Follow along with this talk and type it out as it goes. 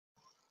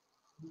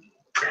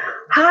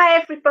Hi,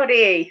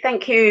 everybody.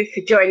 Thank you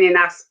for joining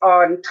us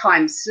on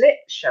Time Slip,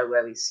 show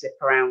where we slip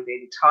around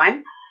in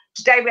time.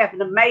 Today, we have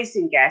an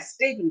amazing guest,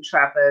 Stephen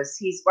Travers.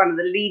 He's one of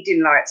the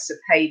leading lights of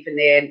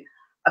Havening.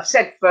 I've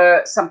said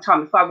for some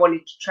time, if I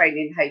wanted to train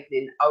in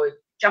Havening, I would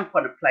jump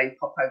on a plane,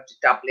 pop over to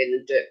Dublin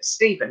and do it for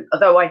Stephen.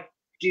 Although I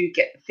do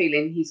get the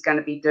feeling he's going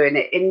to be doing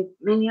it in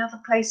many other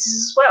places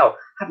as well.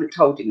 Haven't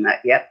told him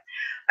that yet.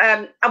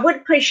 I would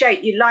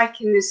appreciate you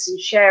liking this and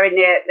sharing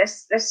it.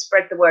 Let's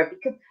spread the word,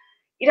 because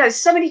there's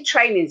so many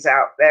trainings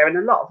out there and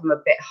a lot of them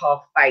are a bit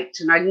half-baked.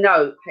 And I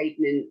know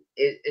Hayden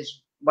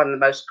is one of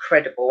the most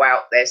credible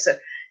out there. So,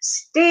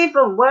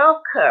 Stephen,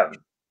 welcome.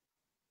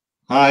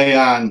 Hi,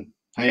 Anne.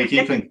 How are you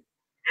keeping?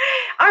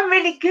 I'm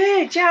really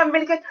good. Yeah, I'm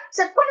really good.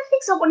 So one of the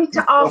things I wanted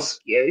to ask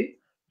you,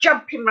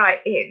 jumping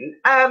right in,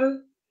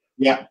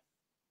 yeah.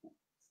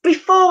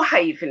 Before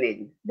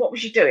Havening, what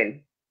was you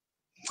doing?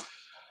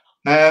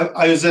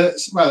 I was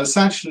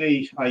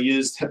essentially I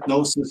used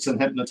hypnosis and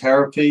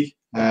hypnotherapy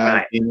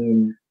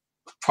in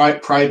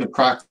private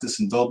practice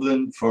in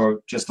Dublin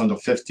for just under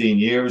 15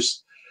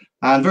 years,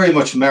 and very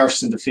much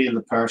immersed in the field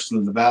of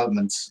personal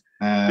development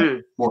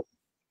work.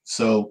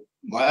 So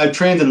I've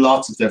trained in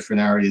lots of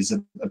different areas,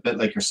 a bit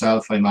like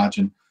yourself, I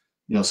imagine.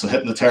 So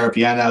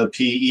hypnotherapy,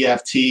 NLP,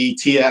 EFT,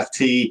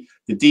 TFT,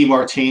 the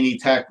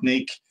DeMartini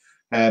technique,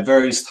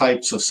 various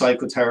types of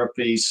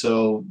psychotherapy.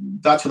 So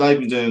that's what I've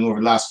been doing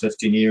over the last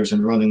 15 years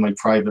and running my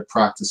private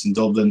practice in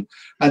Dublin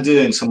and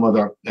doing some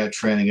other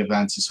training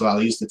events as well.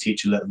 I used to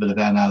teach a little bit of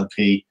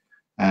NLP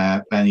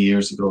many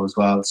years ago as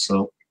well.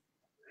 So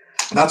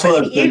that's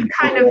what I've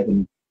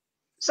been.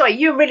 Sorry,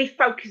 you're really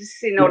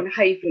focusing on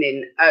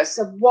Havening.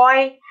 So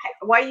why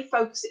are you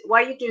focusing?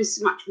 Why are you doing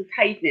so much with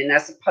Havening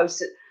as opposed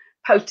to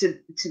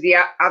the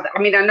other? I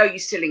mean, I know you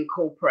still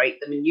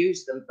incorporate them and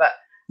use them, but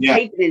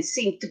Havening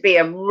seemed to be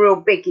a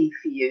real biggie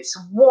for you.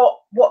 So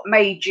what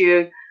made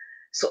you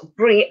sort of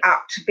bring it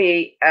up to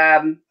be?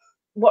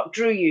 What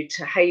drew you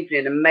to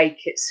Havening and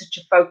make it such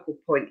a focal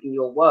point in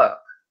your work?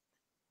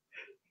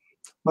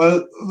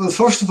 Well,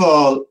 first of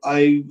all,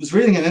 I was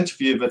reading an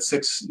interview about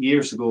 6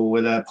 years ago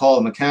with Paul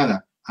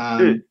McKenna.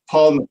 And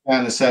Paul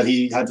McKenna said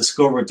he had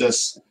discovered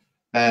this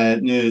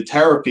new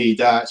therapy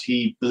that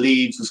he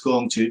believed was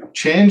going to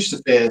change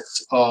the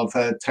face of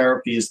how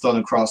therapy is done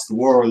across the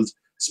world,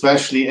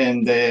 especially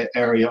in the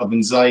area of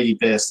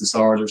anxiety-based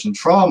disorders and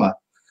trauma.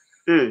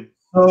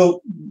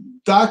 So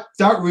that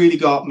really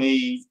got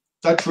me,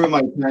 that drew my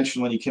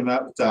attention when he came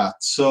out with that.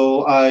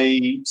 So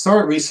I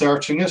started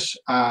researching it,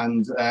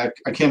 and I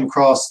came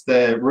across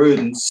the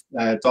Rudens,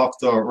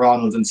 Dr.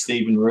 Ronald and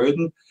Stephen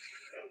Rudin.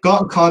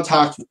 Got in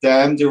contact with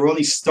them. They were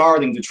only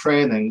starting the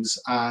trainings,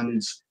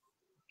 and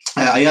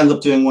I ended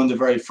up doing one of the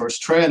very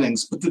first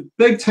trainings. But the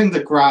big thing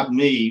that grabbed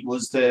me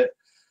was the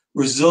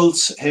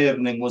results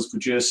Havening was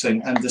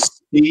producing and the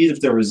speed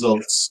of the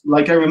results.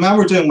 Like, I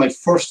remember doing my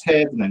first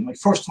Havening, my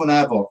first one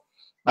ever.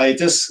 I had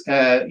this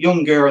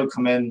young girl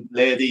come in,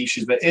 lady,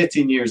 she's about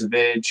 18 years of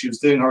age. She was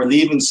doing her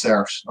leaving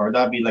cert, or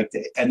that'd be like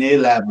an A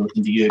level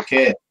in the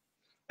UK.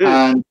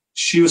 And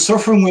she was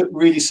suffering with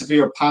really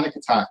severe panic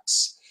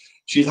attacks.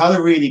 She'd had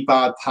a really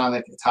bad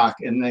panic attack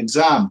in an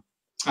exam,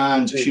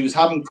 and she was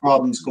having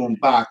problems going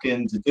back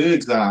in to do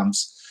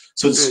exams.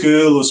 So the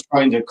school was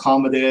trying to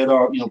accommodate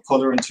her,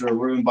 put her into a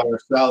room by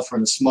herself or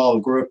in a small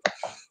group,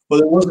 but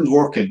it wasn't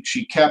working.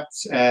 She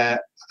kept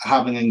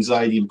having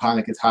anxiety and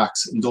panic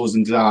attacks in those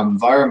exam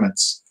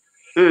environments.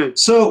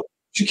 So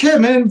she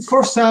came in,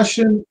 first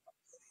session,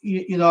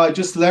 I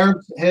just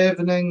learned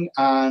Havening,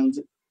 and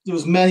there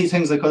was many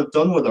things I could have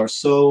done with her.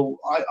 So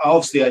I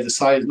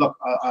decided, look,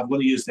 I'm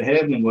going to use the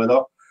Havening with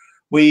her.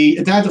 We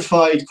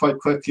identified quite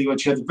quickly when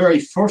she had the very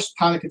first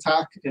panic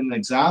attack in an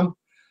exam.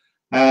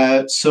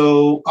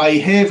 So I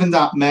havened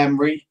that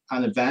memory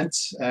and event.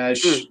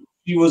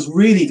 She was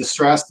really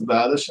distressed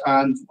about it,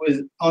 and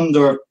with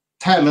under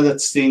 10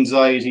 minutes, the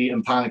anxiety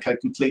and panic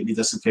had completely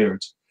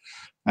disappeared.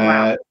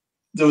 Wow.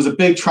 There was a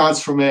big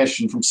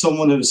transformation from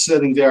someone who was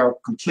sitting there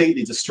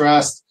completely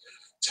distressed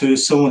to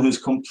someone who's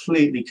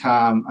completely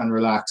calm and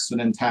relaxed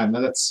within 10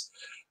 minutes.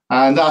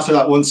 And after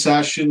that one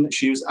session,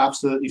 she was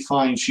absolutely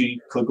fine. She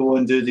could go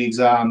and do the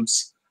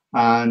exams,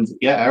 and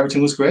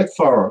everything was great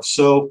for her.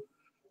 So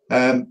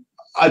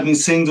I've been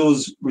seeing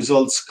those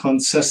results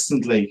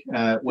consistently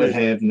with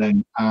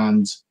Havening,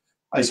 and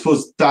I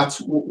suppose that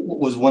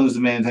was one of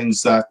the main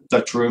things that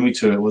drew me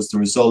to it, was the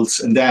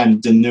results, and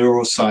then the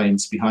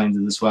neuroscience behind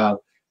it as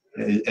well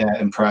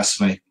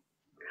impressed me.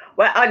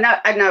 Well,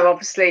 I know.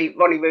 Obviously,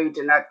 Ronnie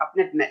Rudin. I've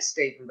never met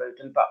Stephen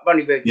Rudin, but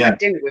Ronnie Rudin. I had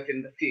dinner with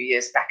him a few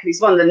years back, and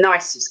he's one of the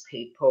nicest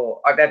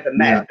people I've ever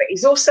met. But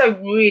he's also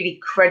really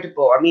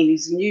credible. I mean,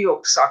 he's a New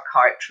York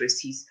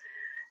psychiatrist. He's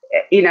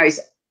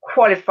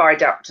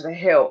qualified up to the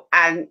hilt,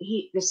 and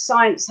the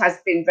science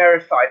has been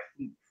verified.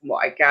 From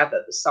what I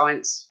gather, the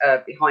science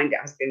behind it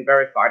has been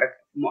verified.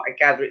 From what I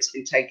gather, it's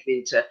been taken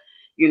into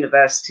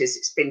universities.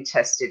 It's been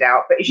tested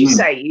out. But as you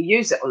say, you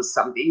use it on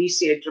somebody, and you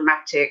see a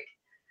dramatic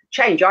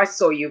change. I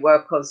saw you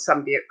work on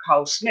somebody at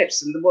Carl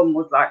Smith's, and the woman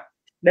was like,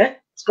 "Yeah,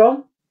 it's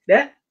gone.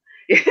 Yeah."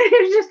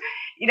 Just,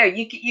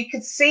 you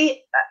could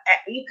see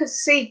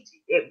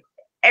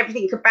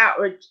everything about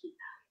her.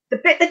 The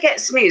bit that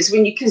gets me is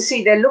when you can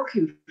see they're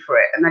looking for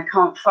it and they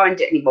can't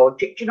find it anymore.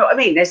 Do you know what I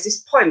mean? There's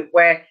this point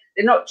where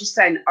they're not just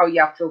saying, "Oh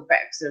yeah, I feel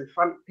better because they're in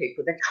front of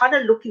people." They're kind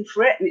of looking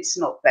for it and it's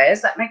not there.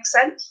 Does that make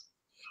sense?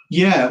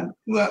 Yeah,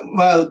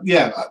 well,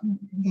 yeah.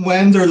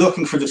 When they're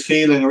looking for the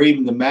feeling or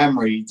even the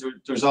memory,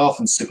 there's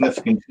often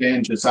significant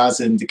changes,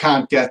 as in they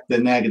can't get the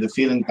negative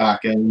feeling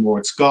back anymore.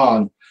 It's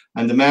gone,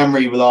 and the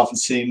memory will often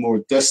seem more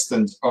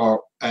distant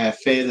or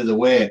faded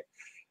away.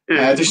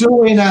 There's no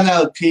way in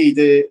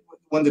NLP,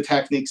 one of the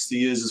techniques to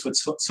use is with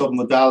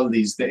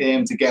submodalities. They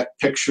aim to get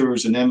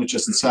pictures and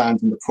images and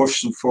sounds and to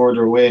push them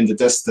further away in the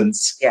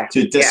distance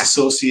to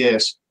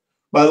disassociate.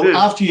 Well,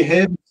 after you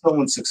hit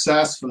someone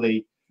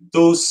successfully,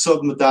 those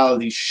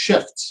submodalities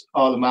shift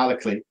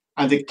automatically,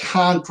 and they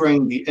can't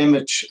bring the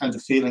image and the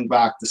feeling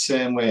back the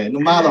same way, no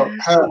matter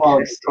how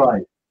hard you try.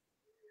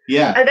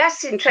 Yeah. Oh,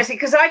 that's interesting,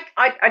 because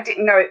I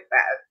didn't know it.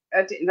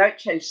 I didn't know it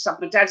changed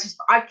submodalities,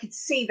 but I could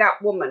see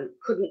that woman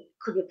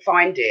couldn't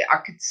find it. I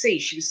could see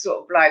she was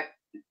sort of like,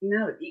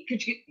 no,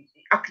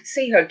 I could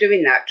see her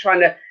doing that, trying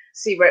to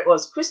see where it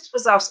was.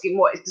 Christopher's asking,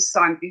 what is the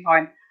sign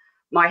behind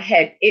my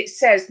head? It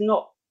says,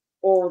 not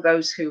all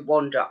those who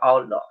wander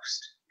are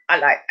lost. I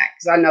like that,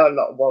 because I know a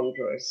lot of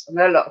wanderers. I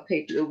know a lot of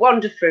people who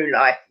wander through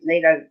life and they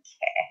don't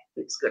care.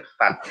 It's good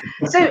fun.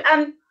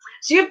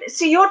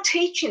 So you're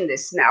teaching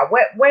this now.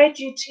 Where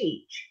do you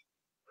teach?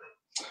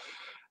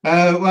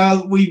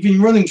 Well, we've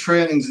been running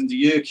trainings in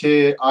the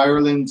UK,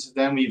 Ireland,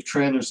 then we have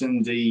trainers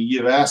in the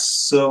US.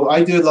 So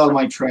I do a lot of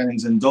my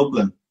trainings in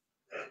Dublin.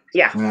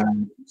 Yeah.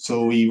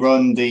 So we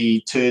run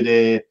the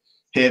 2-day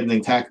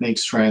Havening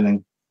Techniques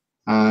training,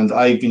 and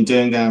I've been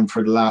doing them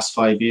for the last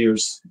 5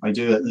 years. I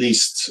do at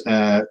least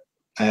 1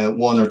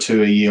 or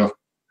 2 a year.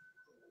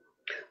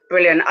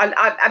 Brilliant.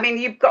 I mean,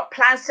 you've got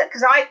plans,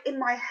 because in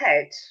my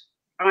head,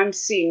 I'm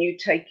seeing you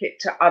take it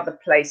to other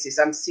places.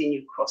 I'm seeing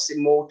you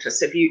crossing water.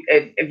 So are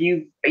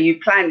you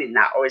planning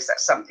that, or is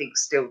that something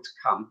still to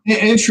come?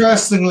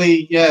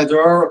 Interestingly, yeah,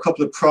 there are a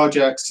couple of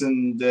projects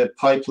in the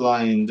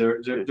pipeline.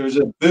 There's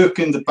a book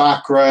in the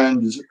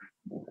background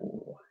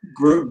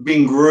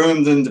being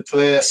groomed into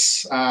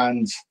place,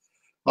 and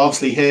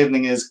obviously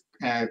Havening is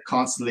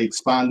constantly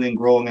expanding,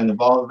 growing and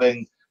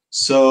evolving.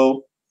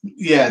 So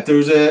yeah,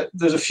 there's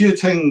a few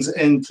things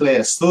in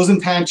place. Those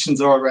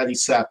intentions are already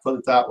set, put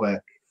it that way.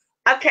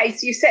 Okay,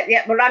 so you said,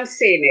 yeah, well, I'm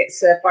seeing it.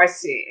 So if I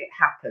see it, it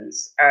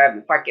happens.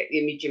 If I get the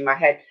image in my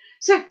head.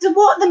 So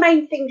what are the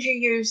main things you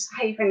use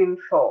Havening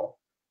for?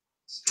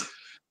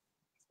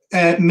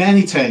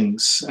 Many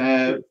things.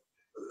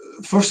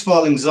 First of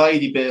all,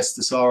 anxiety-based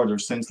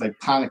disorders, things like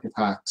panic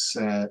attacks,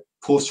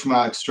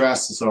 post-traumatic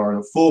stress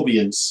disorder,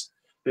 phobias.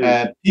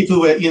 People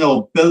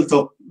with, built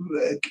up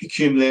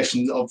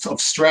accumulation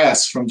of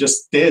stress from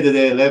just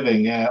day-to-day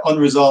living,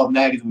 unresolved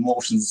negative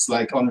emotions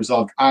like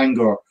unresolved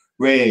anger,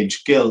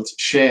 rage, guilt,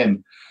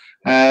 shame.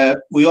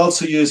 We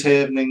also use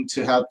Havening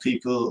to help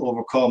people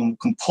overcome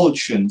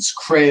compulsions,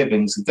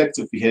 cravings,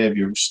 addictive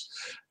behaviors,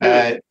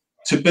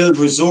 to build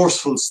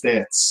resourceful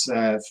states,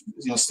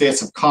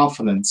 states of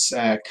confidence,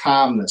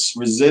 calmness,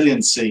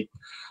 resiliency,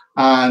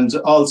 and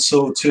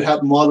also to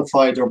help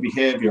modify their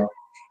behavior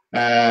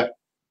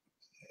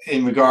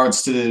in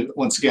regards to,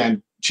 once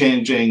again,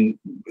 changing,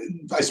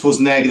 I suppose,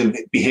 negative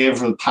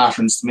behavioral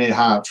patterns they may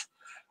have.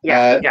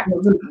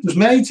 There's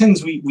many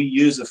things we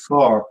use it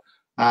for,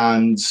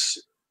 and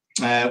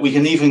we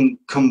can even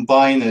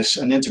combine it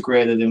and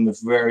integrate it in with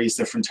various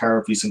different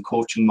therapies and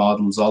coaching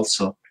models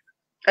also.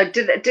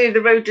 Do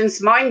the rodents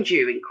mind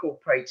you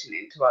incorporating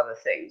into other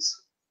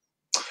things?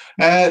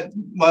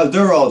 Well,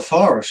 they're all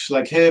for it.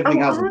 Like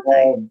Havening has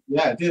evolved.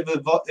 Yeah,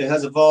 it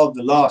has evolved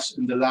a lot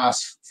in the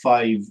last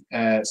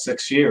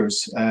 5-6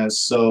 years.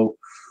 So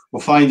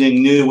we're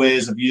finding new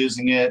ways of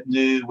using it,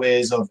 new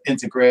ways of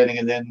integrating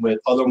it in with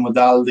other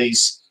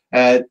modalities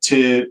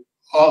to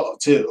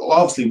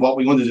obviously what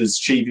we wanted is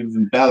achieve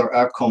even better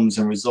outcomes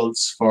and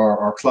results for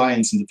our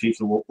clients and the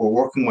people we're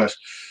working with.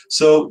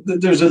 So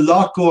there's a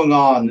lot going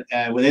on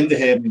within the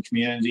Havening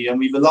community, and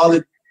we've a lot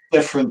of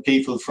different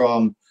people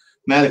from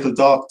medical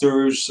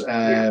doctors,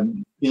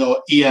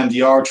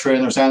 EMDR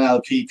trainers,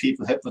 NLP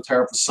people,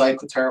 hypnotherapists,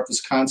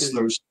 psychotherapists,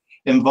 counselors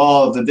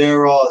involved, and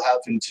they're all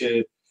helping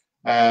to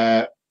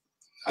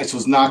I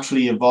suppose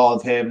naturally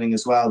evolve Havening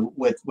as well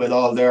with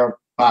all their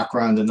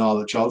background and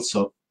knowledge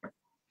also.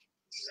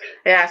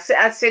 Yeah, so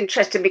that's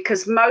interesting,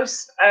 because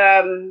most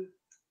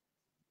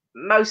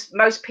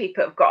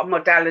people have got a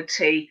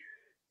modality,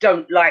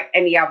 don't like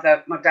any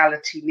other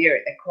modality near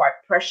it. They're quite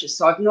precious.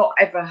 So I've not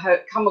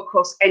ever come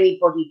across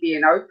anybody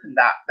being open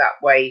that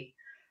way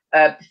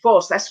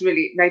before. So that's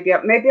really, maybe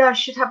I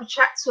should have a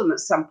chat to them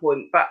at some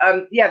point. But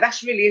yeah,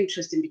 that's really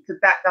interesting,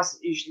 because that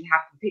doesn't usually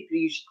happen. People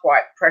are usually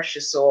quite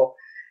precious or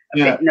a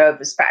bit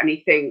nervous about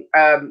anything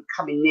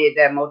coming near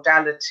their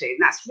modality. And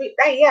that's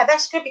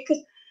that's good, because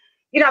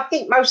I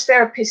think most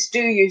therapists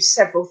do use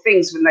several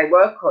things when they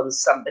work on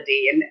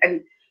somebody,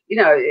 and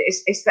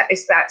it's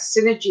that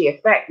synergy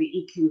effect that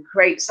you can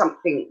create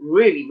something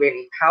really,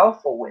 really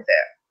powerful with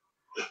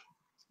it.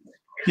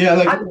 Yeah,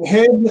 like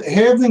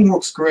Havening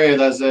works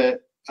great as a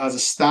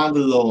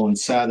standalone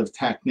set of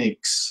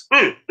techniques,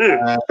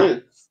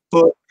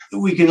 but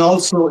we can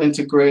also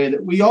integrate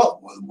it. We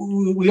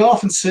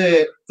often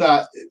say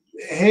that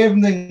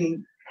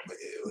Havening,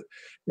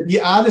 if you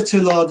add it to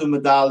a lot of the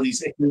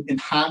modalities, it can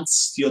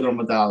enhance the other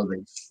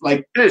modalities.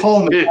 Like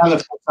Paul McKenna,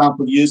 for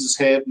example, uses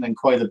Havening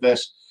quite a bit,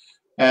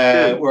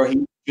 where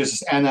he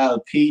uses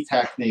NLP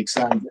techniques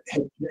and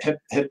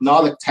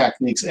hypnotic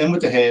techniques in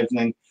with the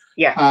Havening.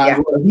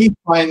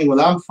 What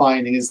I'm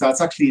finding is that's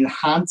actually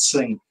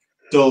enhancing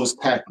those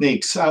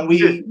techniques. And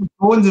we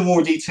go into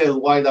more detail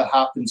why that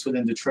happens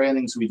within the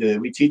trainings we do.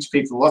 We teach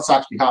people what's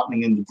actually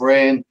happening in the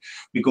brain.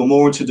 We go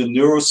more into the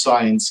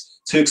neuroscience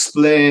to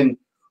explain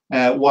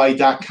why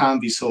that can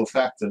be so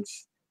effective.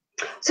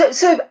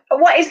 So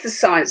what is the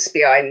science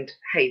behind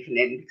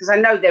Havening? Because I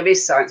know there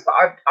is science, but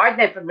I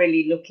never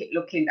really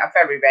I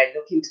very rarely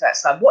look into that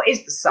side. What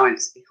is the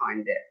science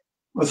behind it?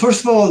 Well,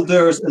 first of all,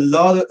 there's a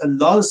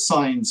lot of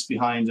science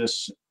behind it,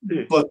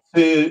 but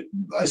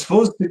I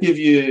suppose to give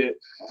you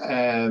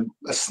a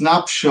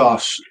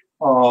snapshot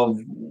of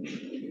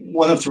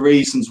one of the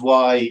reasons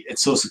why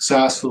it's so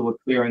successful with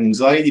clearing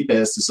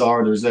anxiety-based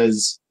disorders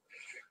is,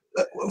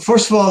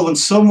 first of all, when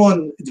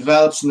someone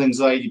develops an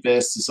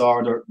anxiety-based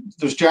disorder,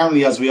 there's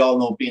generally, as we all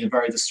know, been a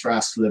very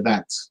distressful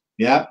event.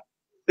 Yeah.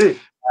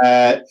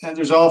 And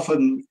there's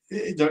often,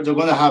 they're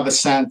going to have a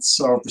sense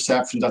or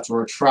perception that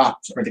they're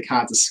trapped or they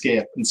can't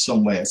escape in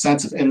some way, a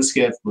sense of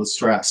inescapable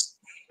stress.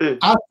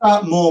 At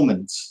that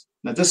moment,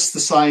 now this is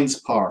the science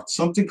part,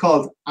 something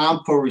called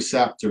AMPA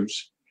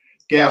receptors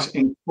get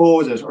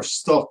encoded or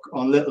stuck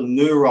on little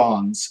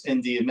neurons in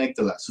the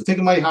amygdala. So think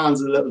of my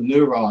hands as a little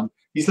neuron.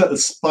 These little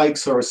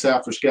spikes or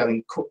receptors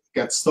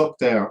get stuck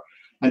there,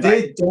 and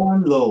they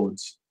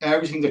download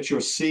everything that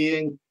you're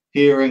seeing,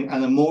 hearing,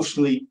 and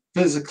emotionally,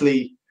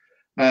 physically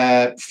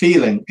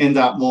feeling in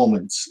that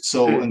moment.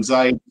 So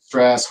anxiety,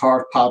 stress,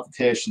 heart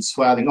palpitation,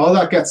 swelling, all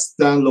that gets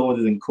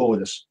downloaded and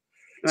coded.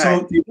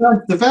 So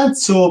the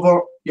event's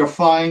over, you're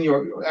fine,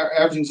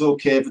 everything's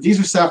okay, but these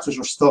receptors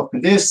are stuck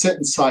and they sit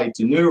inside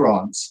the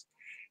neurons.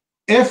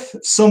 If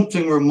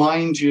something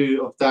reminds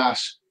you of that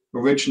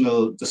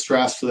original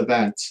distressful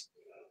event,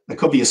 it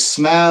could be a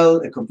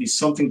smell, it could be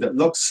something that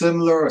looks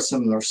similar, a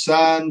similar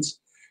sound,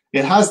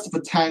 it has the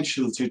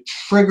potential to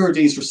trigger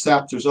these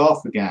receptors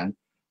off again.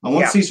 And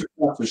once these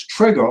receptors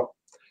trigger,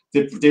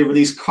 they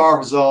release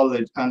cortisol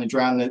and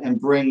adrenaline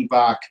and bring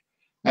back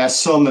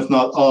some, if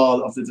not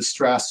all, of the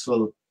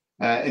distressful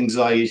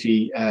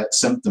anxiety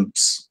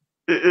symptoms.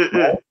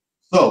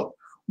 So,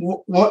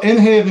 in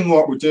Havening,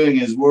 what we're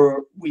doing is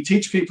we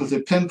teach people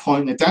to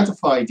pinpoint and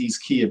identify these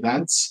key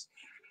events.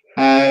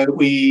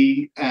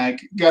 We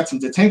get them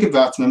to think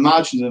about them,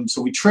 imagine them.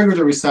 So we trigger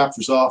the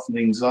receptors off in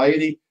the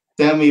anxiety,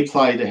 then we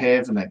apply the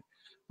Havening.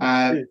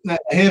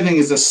 Havening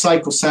is a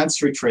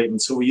psychosensory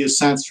treatment, so we use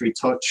sensory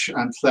touch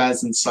and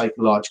pleasant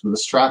psychological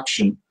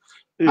distraction.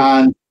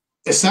 And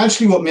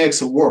essentially what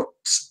makes it work,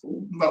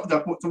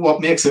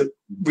 what makes it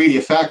really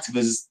effective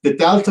is the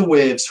delta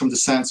waves from the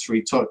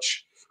sensory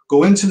touch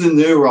go into the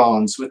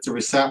neurons with the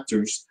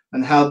receptors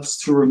and helps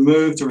to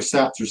remove the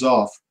receptors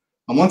off.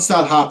 And once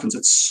that happens,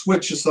 it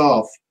switches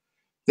off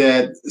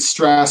the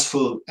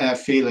stressful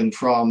feeling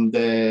to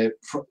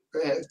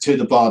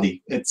the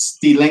body. It's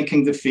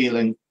delinking the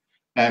feeling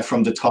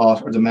from the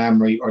thought or the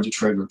memory or the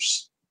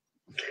triggers.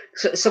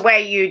 So where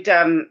you'd,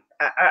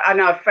 I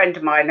know a friend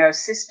of mine, her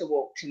sister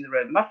walked in the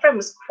room. My friend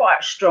was quite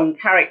a strong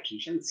character.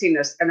 She hadn't seen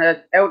us, and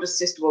her elder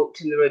sister walked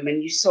in the room,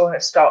 and you saw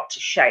her start to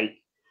shake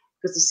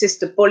because the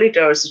sister bullied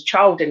her as a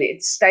child, and it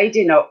had stayed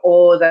in her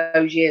all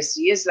those years.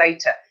 So years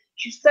later,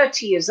 she was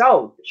 30 years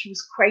old, but she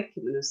was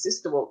quaking when her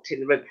sister walked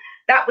in the room.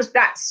 That was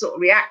that sort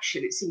of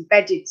reaction. It's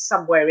embedded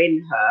somewhere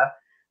in her.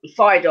 And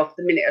fired off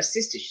the minute her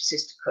sister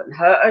couldn't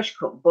hurt her, she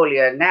couldn't bully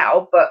her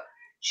now, but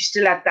she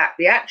still had that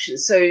reaction.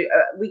 So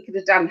we could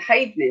have done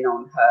Havening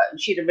on her, and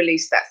she'd have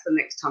released that for the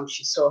next time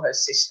she saw her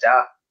sister.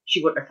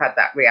 She wouldn't have had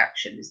that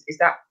reaction. Is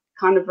that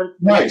kind of a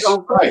right?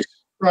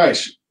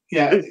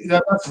 Yeah,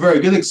 that's a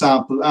very good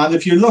example. And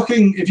if you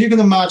can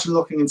imagine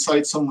looking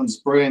inside someone's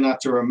brain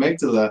at their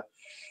amygdala,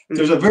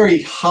 there's a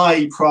very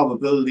high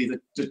probability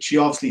that she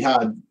obviously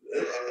had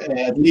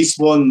at least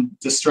one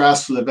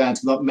distressful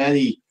event, not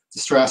many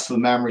distressful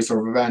memories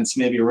or events,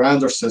 maybe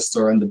around her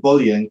sister and the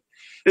bullying.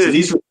 So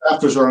these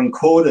receptors are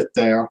encoded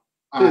there,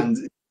 and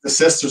the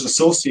sister's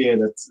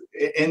associated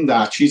in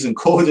that. She's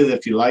encoded,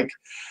 if you like.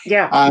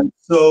 Yeah. And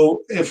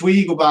so if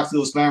we go back to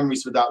those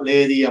memories with that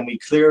lady and we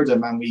clear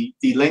them and we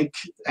delink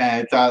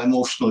that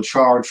emotional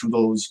charge from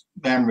those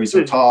memories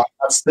or thought,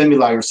 that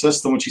stimuli her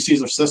system. When she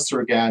sees her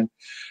sister again,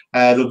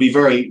 there'll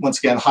be once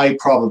again, high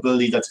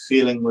probability that the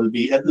feeling will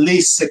be at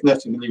least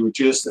significantly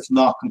reduced, if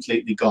not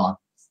completely gone.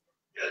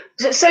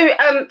 So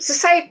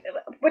say,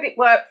 would it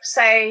work,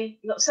 say,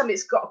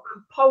 somebody's got a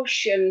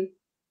compulsion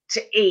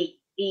to eat,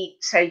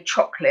 say,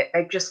 chocolate.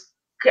 They've just,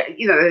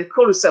 they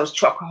call themselves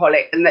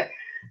chocoholic, and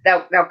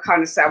they'll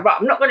kind of say, right,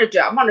 I'm not going to do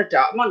it. I'm on a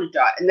diet,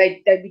 and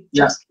they'll be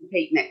just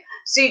competing it.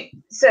 So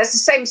it's the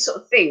same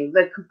sort of thing.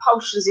 The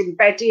compulsion's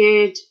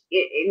embedded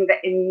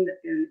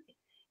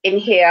in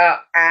here,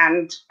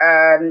 and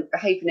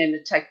havening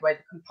to take away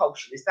the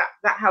compulsion. Is that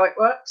how it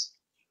works?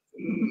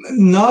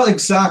 Not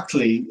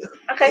exactly.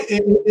 Okay.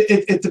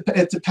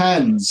 It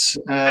depends.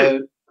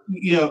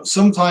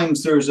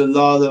 Sometimes there's a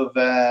lot of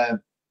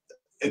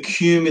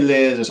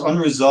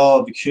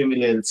unresolved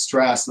accumulated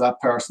stress that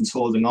person's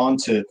holding on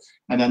to,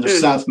 and then they're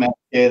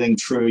self-medicating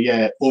through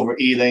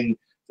overeating.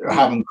 They're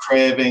having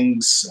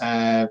cravings.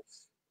 They're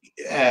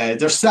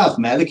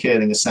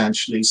self-medicating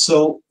essentially.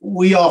 So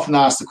we often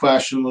ask the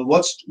question, well,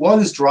 what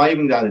is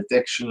driving that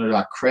addiction or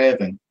that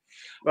craving?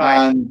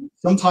 Right. And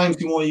sometimes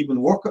we won't even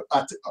work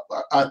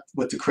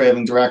with the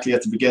craving directly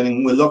at the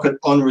beginning. We'll look at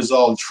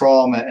unresolved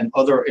trauma and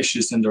other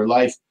issues in their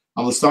life,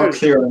 and we'll start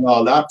clearing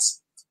all that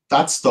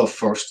stuff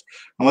first.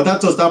 And what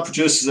that does, that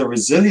produces a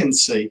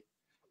resiliency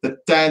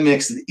that then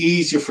makes it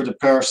easier for the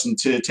person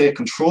to take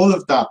control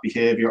of that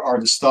behavior or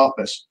to stop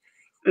it.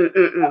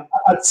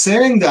 At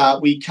saying that,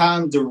 we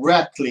can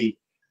directly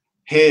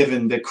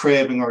haven the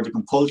craving or the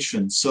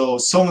compulsion. So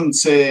someone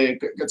say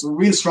gets a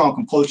real strong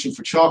compulsion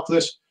for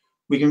chocolate.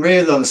 We can rate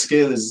it on a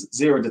scale of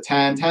 0 to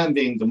 10, 10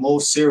 being the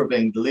most, 0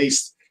 being the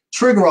least.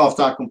 Trigger off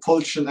that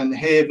compulsion and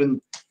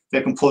haven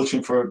the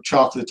compulsion for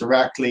chocolate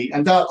directly.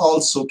 And that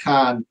also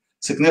can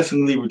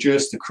significantly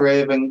reduce the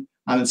craving,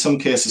 and in some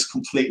cases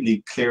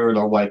completely clear it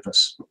or wipe it.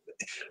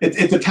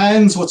 It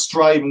depends what's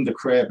driving the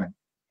craving.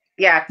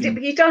 Yeah,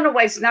 but you don't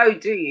always know,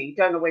 do you? You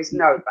don't always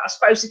know. But I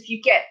suppose if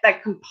you get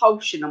that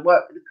compulsion and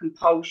work with the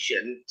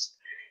compulsion,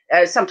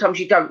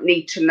 sometimes you don't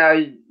need to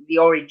know the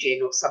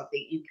origin or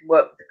something. You can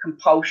work with the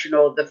compulsion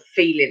or the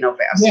feeling of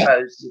it, I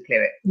suppose, and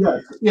clear it.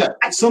 Yeah.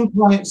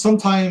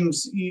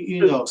 Sometimes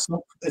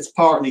it's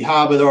partly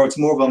habit, or it's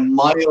more of a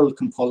mild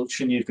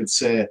compulsion, you could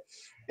say.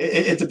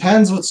 It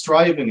depends what's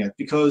driving it,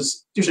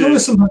 because there's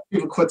notice sometimes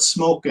people quit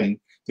smoking,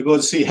 they go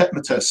to see a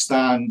hypnotist,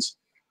 and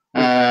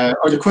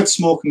or they quit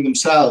smoking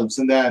themselves,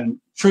 and then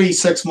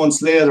 3-6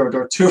 months later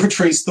they're 2 or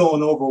 3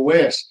 stone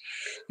overweight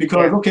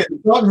because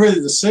it's not really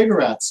the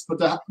cigarettes,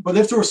 but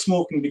if they were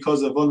smoking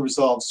because of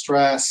unresolved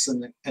stress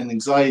and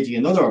anxiety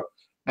and other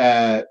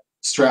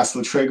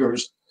stressful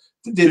triggers,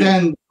 they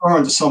then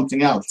turn to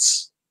something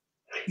else.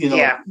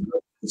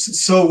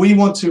 So we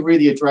want to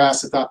really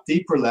address at that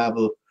deeper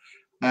level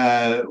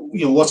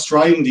what's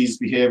driving these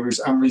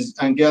behaviors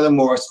and get a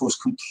more, I suppose,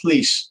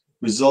 complete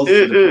result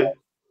for the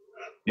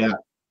person.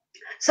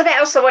 Something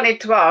else I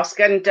wanted to ask,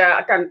 and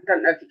I don't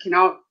know if you can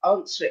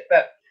answer it,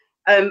 but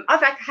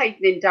I've had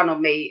havening done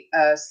on me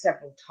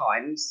several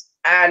times,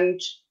 and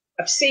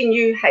I've seen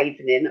you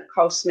havening at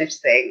Carl Smith's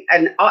thing,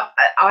 and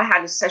I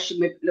had a session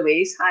with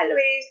Louise. Hi,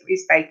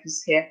 Louise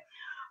Baker's here,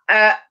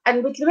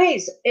 and with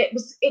Louise, it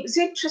was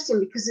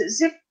interesting because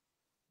it's as if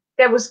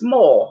there was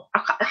more.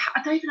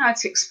 I don't even know how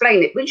to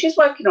explain it. When she was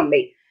working on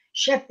me,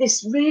 she had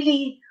this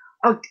really.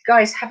 Oh,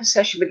 guys, have a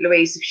session with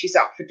Louise if she's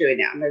up for doing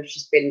it. I know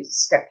she's been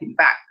stepping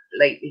back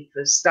lately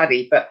for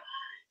study, but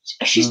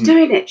she's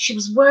doing it. She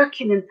was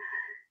working, and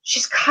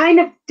she's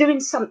kind of doing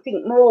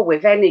something more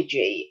with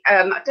energy.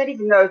 I don't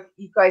even know if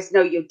you guys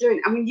know you're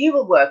doing. I mean, you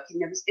were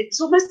working.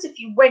 It's almost as if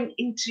you went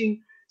into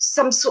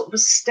some sort of a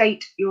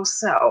state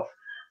yourself.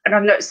 And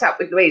I've noticed that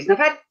with Louise. And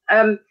I've had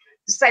the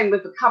same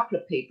with a couple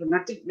of people, and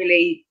I didn't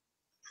really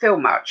feel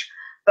much.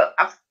 But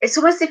it's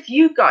almost as if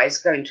you guys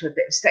go into a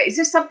bit of state. Is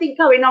there something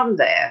going on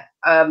there,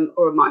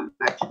 or am I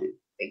imagining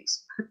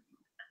things?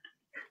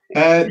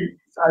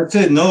 I'd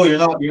say no, you're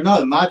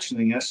not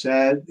imagining it.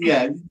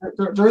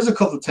 There is a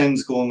couple of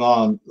things going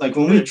on. Like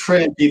when we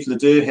train people to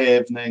do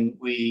havening,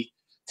 we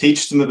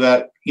teach them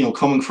about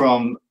coming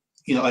from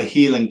a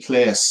healing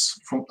place,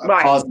 from a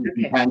positive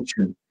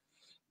intention.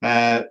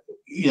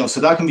 So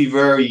that can be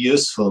very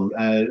useful.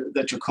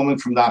 That you're coming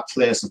from that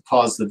place of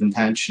positive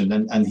intention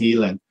and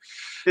healing.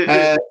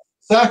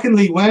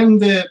 Secondly, when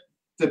the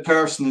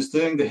person who's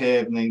doing the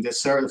havening, the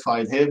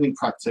certified havening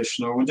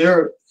practitioner, when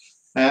they're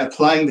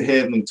applying the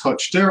havening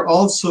touch, they're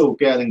also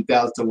getting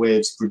delta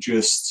waves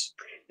produced.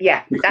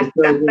 Yeah,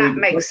 that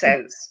makes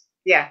sense.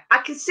 Yeah, I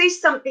can see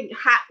something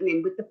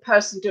happening with the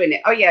person doing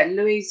it. Oh yeah,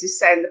 Louise is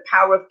saying the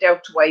power of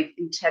delta wave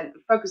intent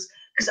and focus,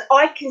 because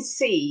I can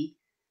see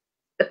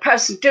the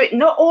person do it.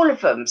 Not all of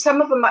them.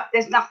 Some of them,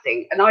 there's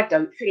nothing, and I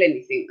don't feel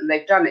anything, and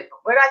they've done it. But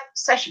when I had a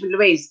session with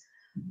Louise,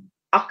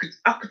 I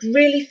could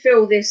really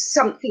feel there's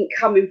something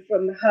coming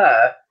from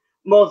her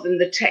more than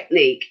the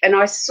technique. And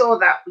I saw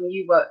that when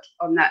you worked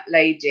on that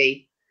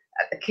lady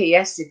at the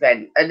KS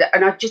event. And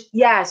I just,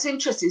 it's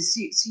interesting.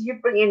 So you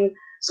bring in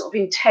sort of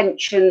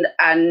intention,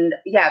 and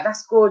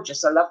that's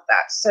gorgeous. I love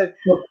that. So,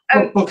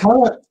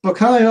 but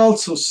can I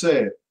also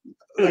say,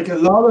 like a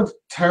lot of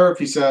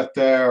therapies out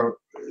there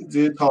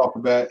do talk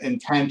about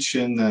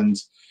intention and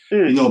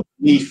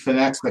belief and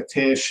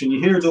expectation. You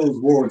hear those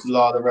words a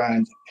lot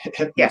around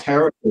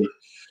hypnotherapy.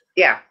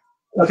 Yeah.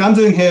 Like I'm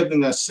doing havening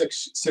now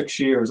 6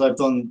 years. I've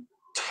done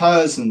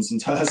thousands and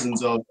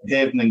thousands of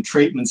havening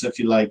treatments, if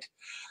you like.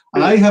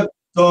 And I have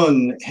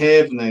done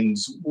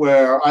havenings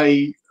where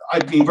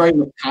I've been very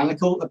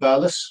mechanical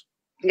about it.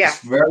 Yeah.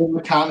 Just very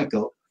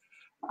mechanical.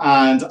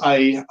 And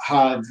I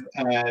have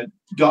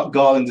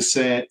gotten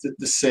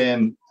the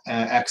same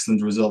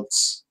excellent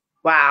results.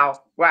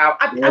 Wow.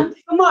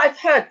 From what I've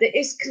heard, there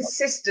is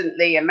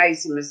consistently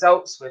amazing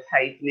results with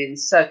havening.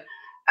 So,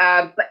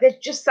 but there's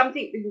just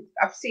something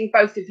I've seen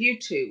both of you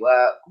two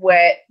work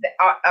where,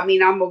 I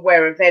mean, I'm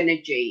aware of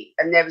energy,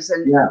 and there was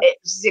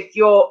it's as if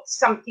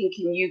something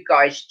in you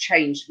guys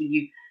changed when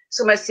you. It's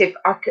almost as if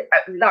I could,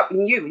 like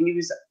when you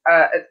was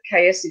at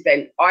the KS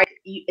event,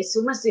 it's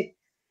almost as if,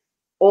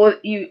 or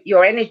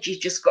your energy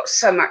just got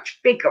so much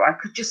bigger. I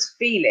could just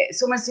feel it.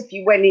 It's almost as if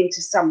you went into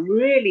some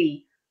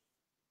really,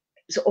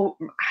 sort of,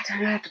 I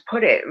don't know how to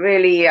put it,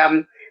 really,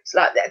 it's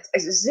like that,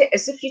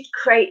 as if you'd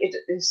created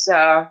this,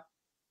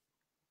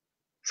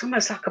 it's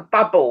almost like a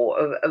bubble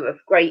of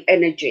great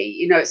energy.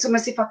 You know, it's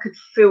almost as if I could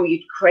feel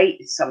you'd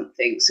created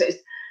something. So it's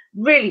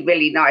really,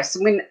 really nice.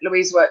 And when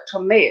Louise worked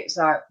on me, it was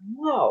like,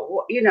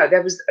 whoa, you know,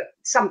 there was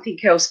something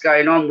else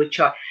going on,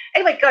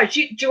 anyway, guys,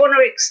 do you want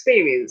to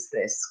experience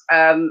this?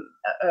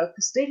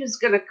 Stephen's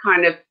going to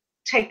kind of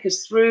take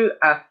us through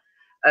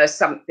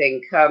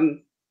something.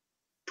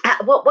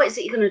 What is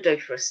it you're going to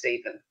do for us,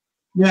 Stephen?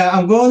 Yeah,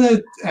 I'm going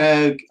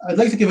to, I'd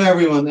like to give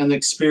everyone an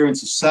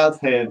experience of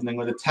self-havening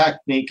with a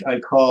technique I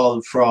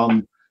call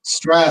from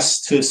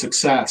stress to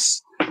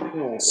success.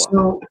 Oh.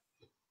 So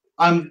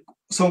I'm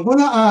going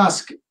to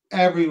ask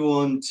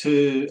everyone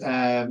to,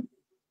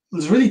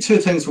 there's really two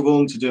things we're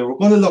going to do. We're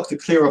going to look to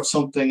clear up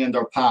something in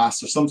their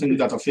past or something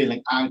that they're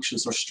feeling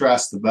anxious or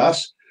stressed about.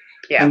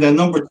 Yeah. And then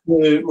number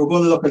two, we're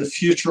going to look at a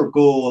future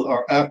goal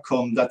or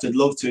outcome that they'd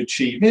love to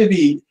achieve.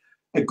 Maybe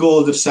a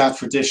goal they've set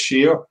for this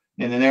year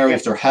in an area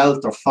of their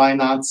health, their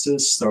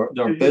finances,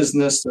 their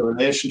business, their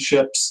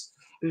relationships.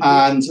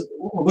 And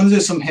we're going to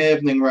do some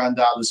havening around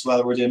that as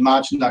well, where they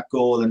imagine that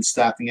goal and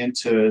stepping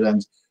into it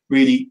and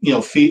really, you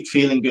know,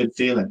 feeling good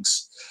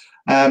feelings.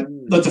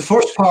 But the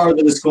first part of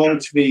it is going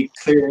to be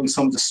clearing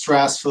some of the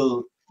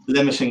stressful,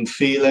 limiting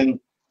feeling,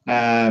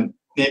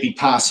 maybe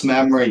past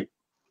memory.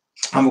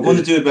 And we're going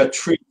to do about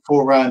 3 or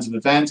 4 rounds of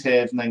event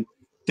havening,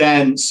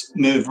 then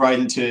move right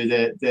into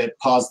the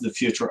positive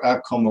future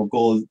outcome or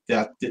goal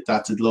that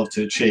they'd love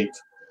to achieve.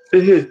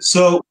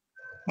 So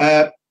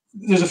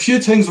there's a few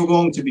things we're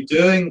going to be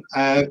doing.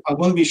 I'm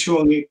going to be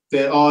showing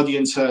the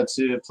audience how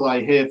to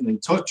apply havening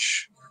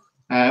touch,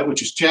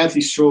 which is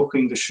gently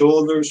stroking the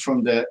shoulders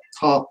from the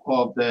top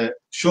of the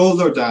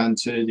shoulder down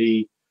to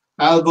the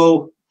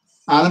elbow.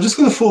 And I'm just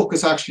going to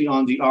focus actually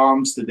on the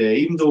arms today.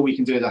 Even though we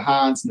can do the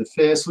hands and the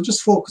face, we'll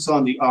just focus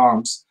on the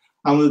arms.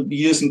 And we'll be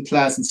using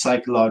pleasant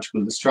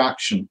psychological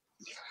distraction.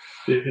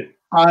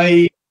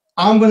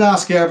 I'm going to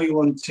ask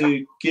everyone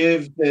to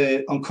give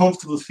the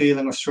uncomfortable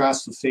feeling or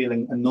stressful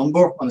feeling a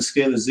number on a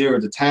scale of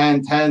 0 to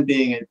 10, 10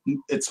 being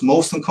it's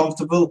most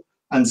uncomfortable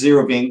and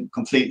 0 being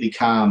completely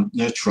calm,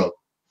 neutral.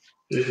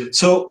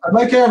 So I'd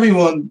like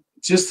everyone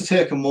just to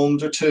take a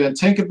moment or two and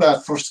think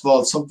about, first of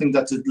all, something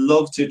that they'd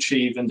love to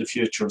achieve in the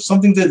future,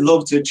 something they'd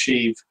love to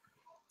achieve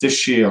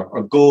this year,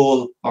 a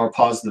goal or a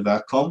positive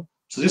outcome.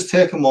 So just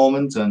take a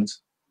moment and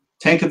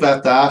think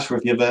about that, or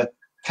if you have a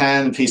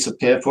pen and piece of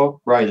paper,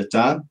 write it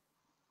down.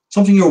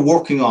 Something you're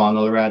working on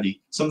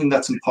already, something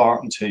that's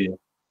important to you.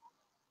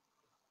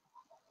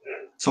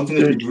 Something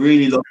that you'd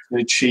really love to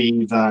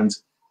achieve and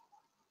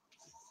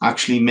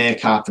actually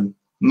make happen,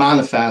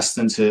 manifest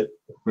into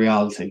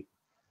reality.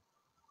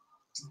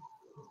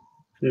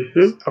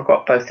 I've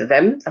got both of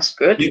them. That's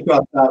good. You've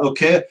got that,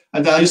 okay.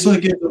 And then I just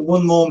want to give them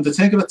one moment to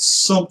think about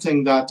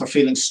something that they're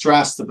feeling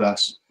stressed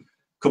about.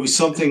 Could be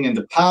something in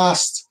the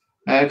past.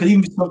 Could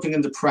even be something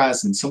in the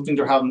present, something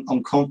they're having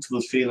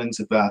uncomfortable feelings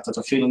about, that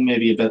they're feeling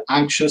maybe a bit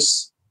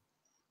anxious,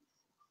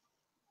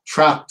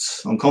 trapped,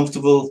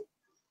 uncomfortable.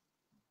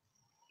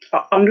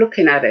 I'm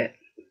looking at it.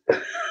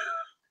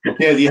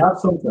 Okay, do you have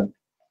something?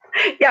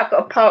 Yeah, I've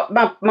got a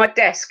part. My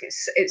desk.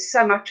 It's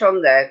so much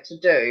on there to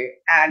do,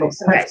 and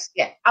it's a mess.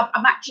 Yeah,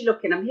 I'm actually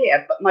looking. I'm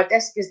here, but my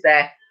desk is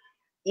there.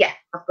 Yeah,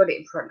 I've got it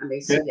in front of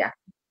me. So yeah.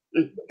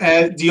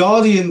 The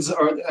audience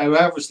or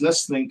whoever's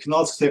listening can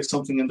also take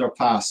something in their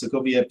past. It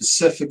could be a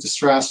specific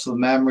distressful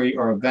memory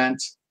or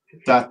event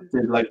that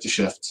they'd like to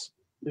shift.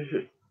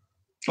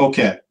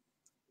 Okay,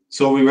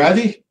 so are we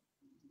ready?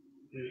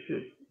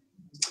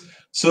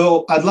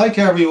 So I'd like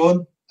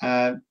everyone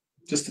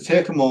just to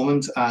take a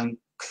moment and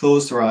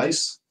close their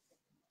eyes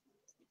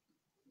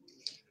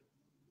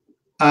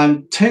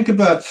and think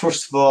about,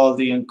 first of all,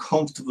 the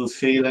uncomfortable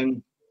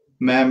feeling,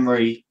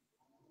 memory,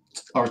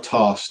 or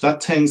thought,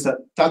 that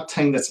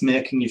thing that's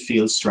making you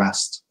feel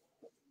stressed.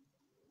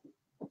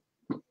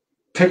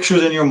 Picture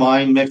it in your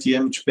mind, make the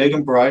image big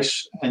and bright.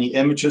 Any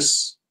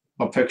images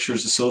or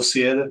pictures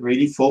associated,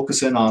 really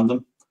focus in on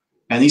them.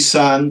 Any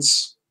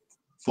sounds,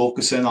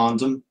 focus in on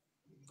them.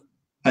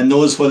 And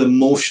notice what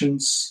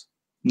emotions,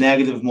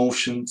 negative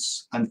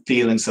emotions, and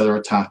feelings that are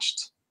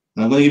attached.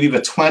 And I'm going to give you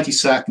about 20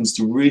 seconds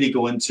to really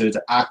go into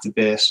to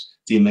activate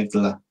the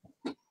amygdala.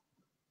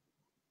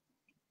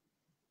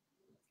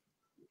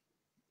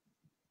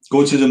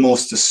 Go to the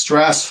most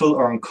distressful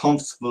or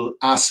uncomfortable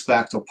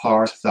aspect or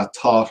part of that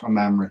thought or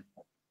memory.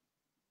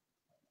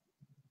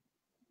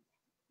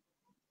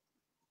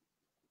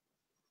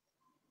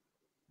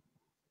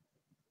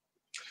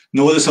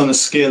 Notice on a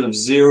scale of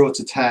 0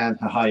 to 10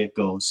 how high it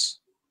goes.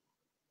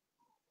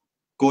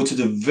 Go to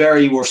the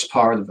very worst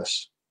part of it.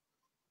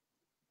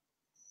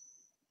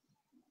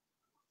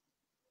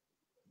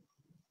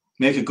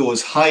 Make it go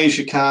as high as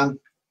you can.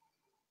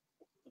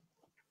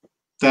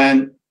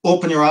 Then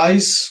open your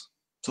eyes.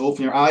 So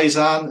open your eyes,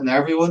 Anne, and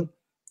everyone.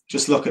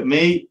 Just look at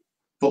me.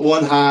 Put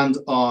one hand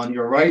on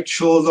your right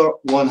shoulder,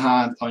 one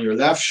hand on your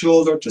left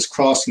shoulder, just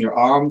crossing your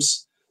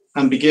arms,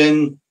 and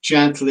begin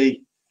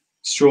gently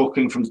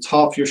stroking from the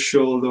top of your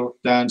shoulder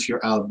down to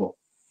your elbow.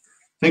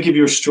 Think if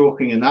you're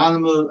stroking an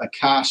animal, a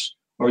cat,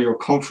 or you're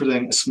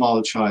comforting a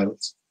small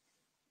child.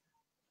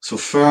 So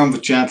firm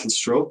but gentle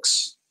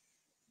strokes.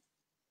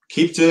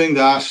 Keep doing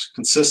that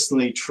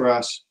consistently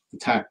throughout the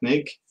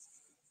technique.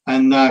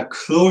 And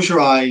close your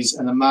eyes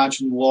and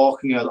imagine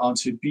walking out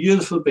onto a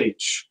beautiful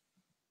beach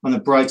on a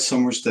bright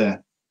summer's day.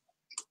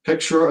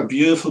 Picture a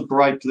beautiful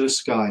bright blue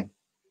sky,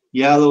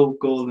 yellow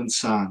golden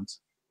sand,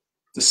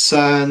 the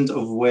sound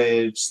of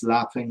waves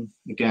lapping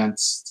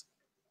against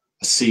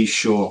a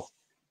seashore,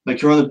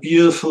 like you're on a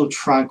beautiful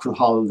tranquil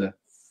holiday,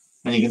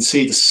 and you can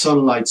see the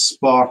sunlight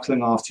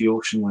sparkling off the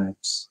ocean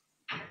waves.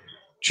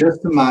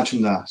 Just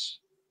imagine that.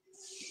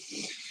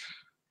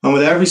 And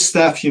with every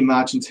step you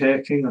imagine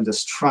taking on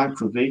this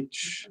tranquil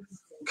beach,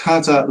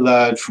 count out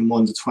loud from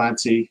 1 to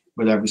 20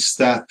 with every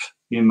step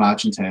you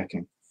imagine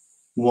taking.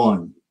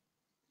 1,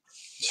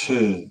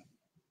 2,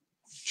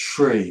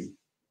 3,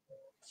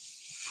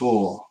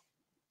 4,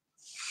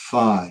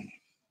 5,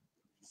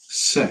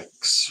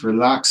 6.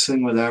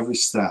 Relaxing with every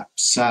step.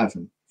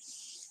 7,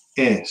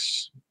 8,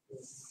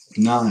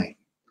 9,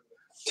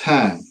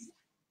 10,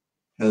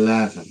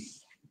 11,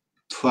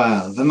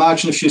 12.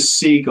 Imagine a few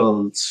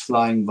seagulls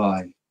flying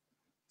by.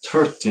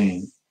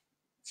 13,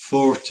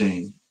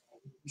 14,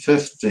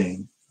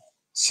 15,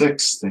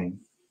 16,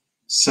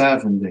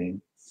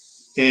 17,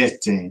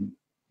 18,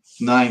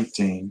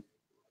 19,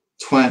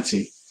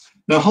 20.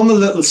 Now hum a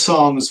little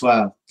song as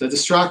well. The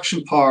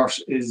distraction part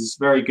is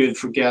very good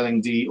for getting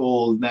the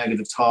old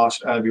negative thought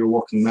out of your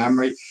working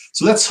memory.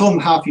 So let's hum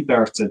Happy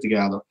Birthday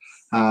together.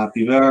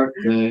 Happy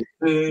birthday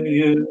to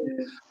you.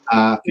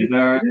 Happy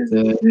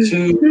birthday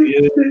to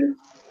you.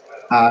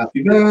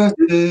 Happy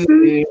birthday,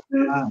 dear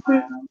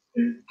Mama.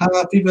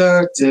 Happy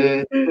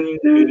birthday to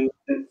you.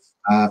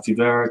 Happy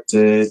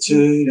birthday to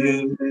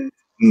you.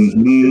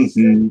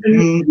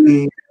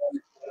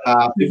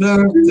 Happy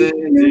birthday,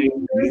 dear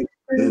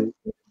you.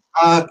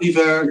 Happy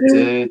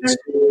birthday to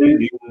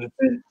you.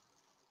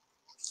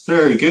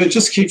 Very good.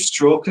 Just keep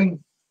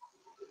stroking.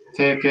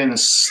 Take in a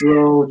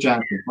slow,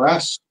 gentle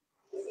breath.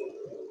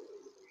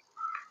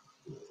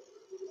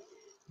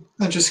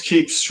 And just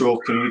keep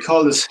stroking. We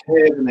call this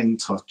havening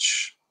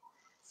touch,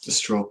 the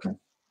stroking.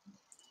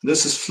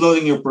 This is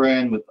flooding your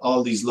brain with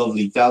all these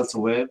lovely delta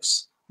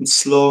waves and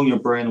slowing your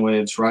brain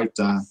waves right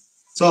down.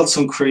 It's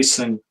also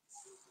increasing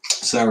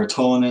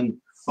serotonin,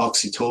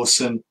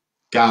 oxytocin,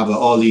 GABA,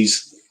 all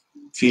these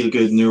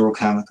feel-good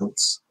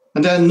neurochemicals.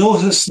 And then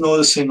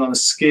noticing on a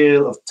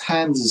scale of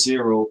 10 to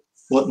 0,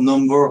 what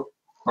number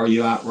are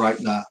you at right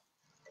now?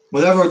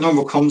 Whatever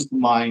number comes to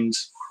mind,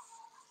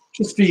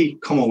 just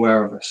become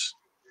aware of it.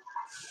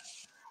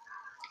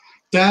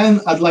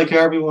 Then I'd like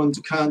everyone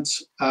to count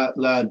out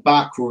loud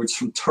backwards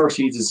from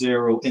 30 to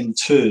 0 in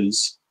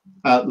twos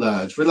out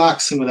loud,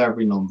 relaxing with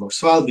every number.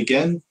 So I'll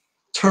begin.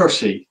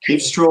 30,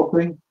 keep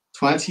stroking.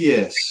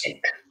 28,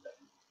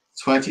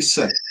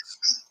 26,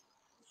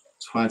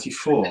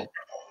 24,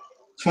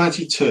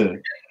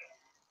 22,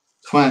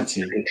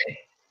 20,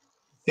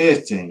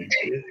 18,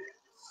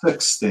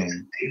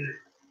 16,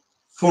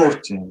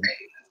 14,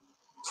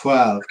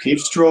 12, keep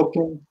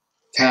stroking.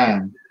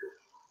 10,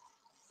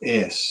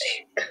 8,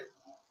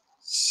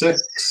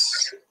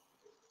 6,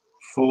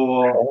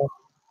 4,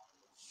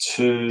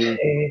 2,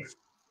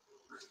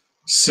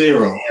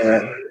 0.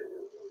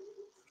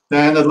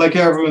 Then I'd like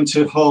everyone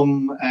to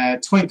hum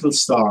Twinkle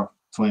Star.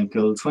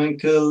 Twinkle,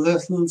 twinkle,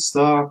 little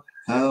star,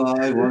 how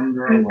I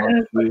wonder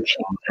what you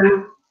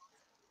are.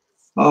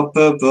 Up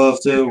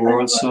above the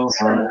world so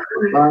high,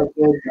 like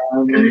a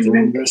diamond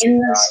in the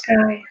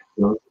sky.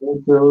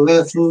 Twinkle,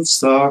 little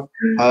star,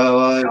 how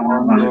I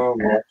wonder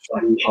what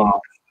you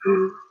are.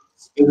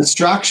 The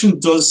distraction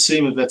does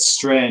seem a bit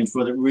strange,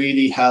 but it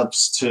really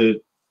helps to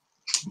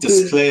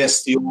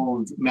displace the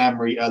old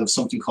memory out of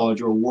something called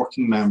your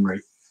working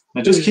memory.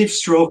 Now just keep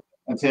stroking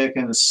and take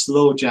in a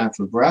slow,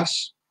 gentle breath.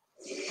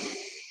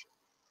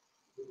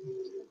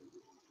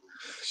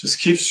 Just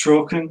keep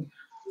stroking.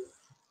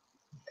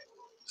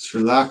 Just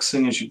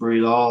relaxing as you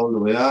breathe all the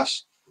way out.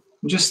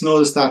 And just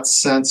notice that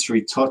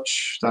sensory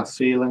touch, that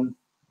feeling.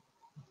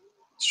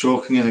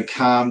 Stroking in a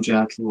calm,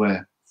 gentle way.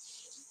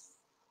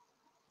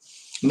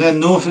 And then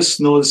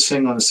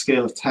noticing on a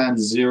scale of 10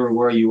 to 0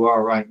 where you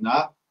are right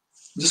now.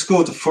 Just go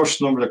with the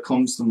first number that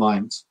comes to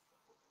mind.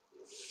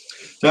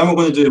 Then we're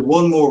going to do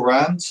one more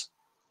round.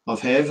 of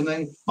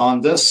havening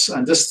on this.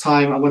 And this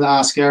time I'm going to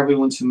ask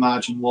everyone to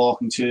imagine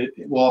walking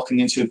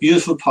into a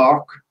beautiful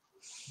park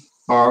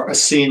or a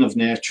scene of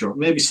nature,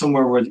 maybe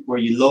somewhere where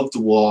you love to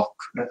walk,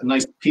 a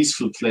nice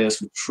peaceful place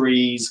with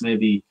trees,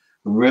 maybe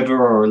a river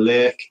or a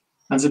lake,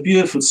 and it's a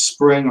beautiful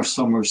spring or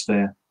summer's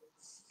day.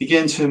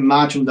 Begin to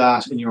imagine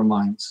that in your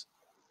mind.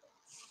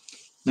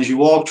 As you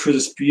walk through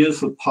this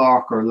beautiful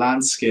park or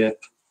landscape,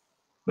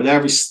 with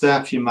every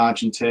step you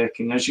imagine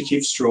taking, as you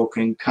keep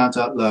stroking, count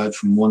out loud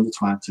from 1 to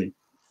 20.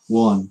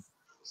 1,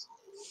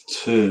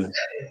 2,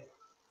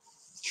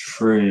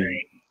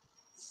 3,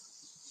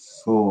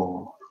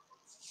 4,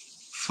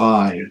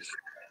 5,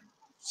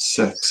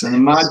 6. And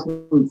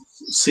imagine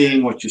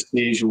seeing what you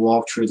see as you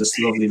walk through this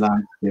lovely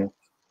landscape.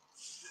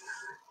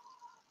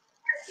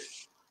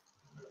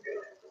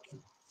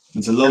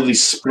 It's a lovely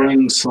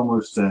spring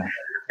summer's day.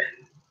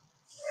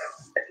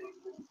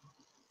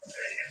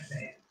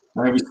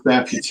 Every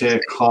step you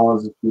take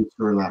causes you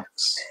to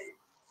relax.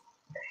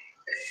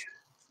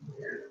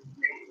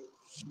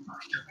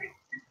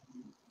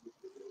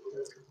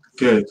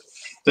 Good.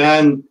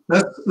 Then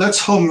let's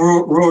hum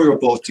row your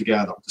boat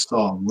together. The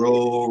song.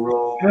 Row,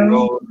 row,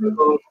 row your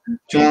boat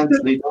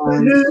gently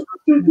down.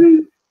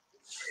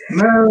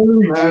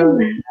 Merrily,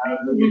 merrily,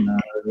 merrily,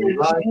 merrily,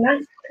 like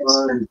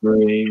a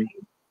dream.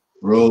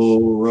 Row,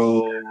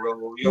 row,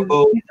 row your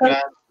boat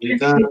gently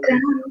down.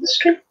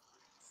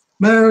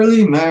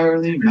 Merrily,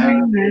 merrily,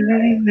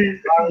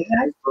 merrily,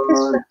 like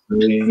a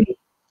dream.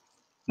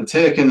 And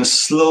take in a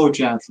slow,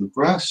 gentle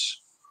breath.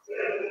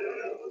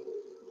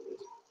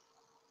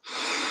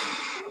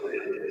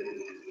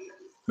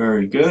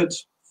 Very good.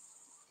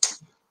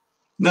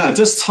 Now, at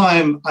this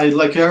time, I'd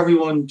like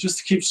everyone just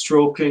to keep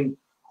stroking,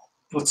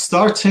 but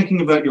start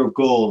thinking about your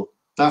goal,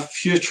 that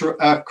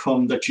future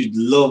outcome that you'd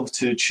love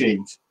to achieve.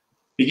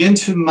 Begin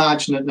to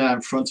imagine it now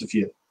in front of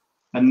you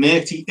and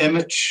make the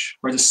image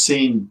or the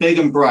scene big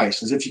and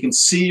bright, as if you can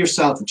see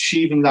yourself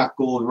achieving that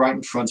goal right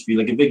in front of you,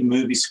 like a big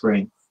movie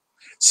screen.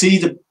 See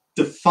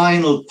the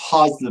final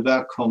positive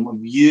outcome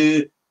of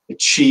you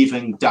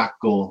achieving that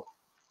goal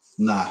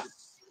now.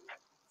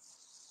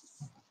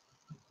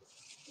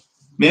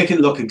 Make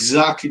it look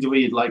exactly the way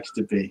you'd like it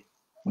to be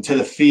until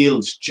it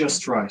feels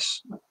just right,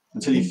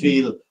 until you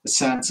feel a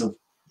sense of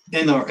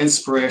inner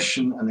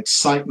inspiration and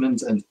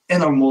excitement and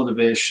inner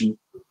motivation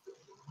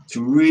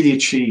to really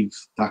achieve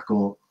that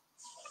goal.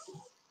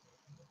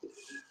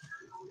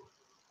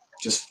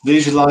 Just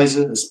visualize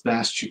it as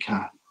best you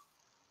can.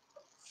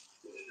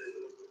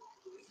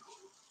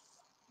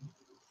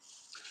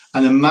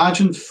 And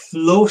imagine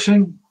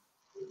floating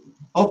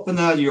up and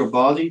out of your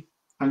body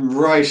and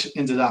right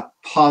into that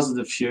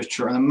positive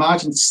future. And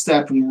imagine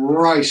stepping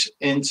right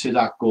into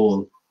that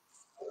goal,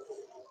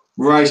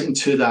 right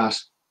into that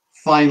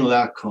final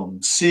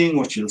outcome, seeing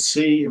what you'll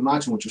see.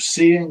 Imagine what you're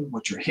seeing,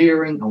 what you're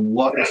hearing, and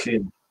what you're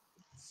feeling.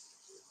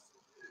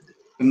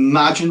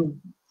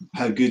 Imagine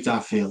how good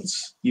that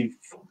feels. You've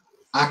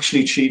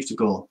actually achieved the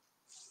goal.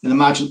 And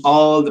imagine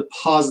all the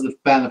positive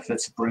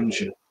benefits it brings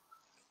you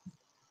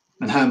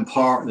and how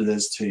important it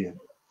is to you.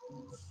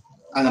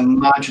 And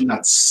imagine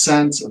that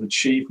sense of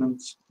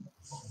achievement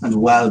and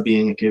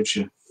well-being it gives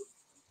you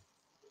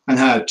and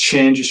how it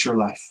changes your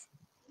life.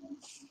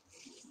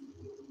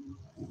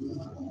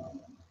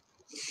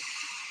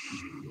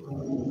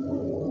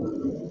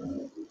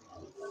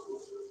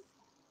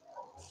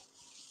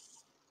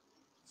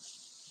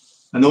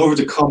 And over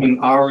the coming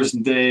hours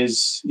and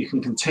days, you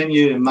can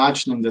continue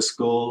imagining this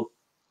goal.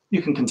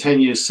 You can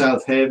continue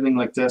self-havening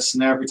like this,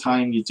 and every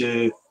time you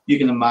do, you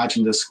can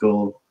imagine this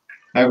goal.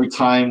 Every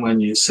time when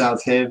you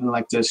self-haven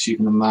like this, you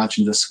can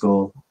imagine this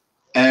goal.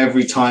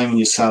 Every time when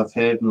you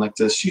self-haven like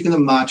this, you can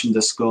imagine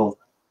this goal.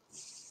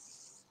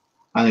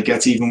 And it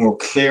gets even more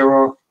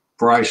clearer,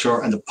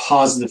 brighter, and the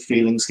positive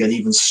feelings get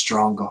even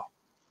stronger.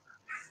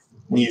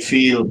 And you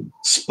feel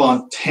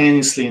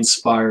spontaneously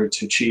inspired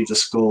to achieve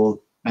this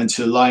goal and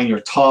to align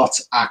your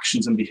thoughts,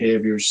 actions, and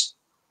behaviors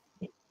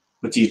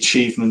with the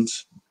achievement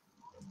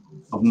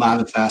of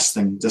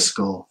manifesting this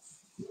goal.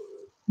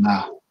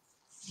 Now,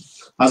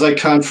 as I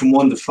count from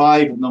 1 to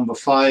 5, at number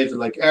 5, I'd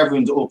like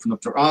everyone to open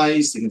up their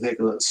eyes. They can take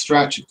a little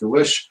stretch if they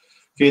wish,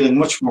 feeling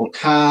much more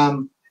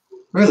calm,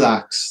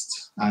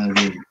 relaxed, and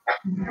at ease.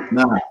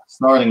 Now,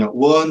 starting at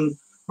 1,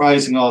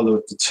 rising all the way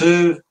up to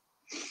 2,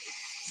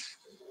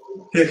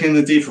 taking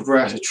a deeper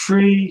breath at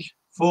 3,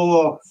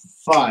 4,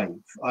 5.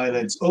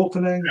 Eyelids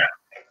opening,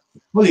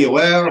 fully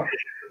aware.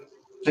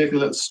 Take a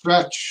little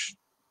stretch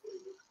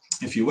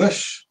if you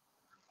wish.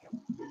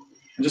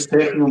 And just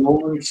taking a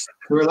moment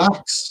to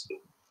relax.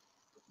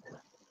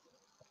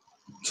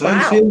 So wow.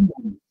 how you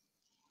feeling?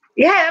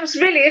 Yeah, that was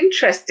really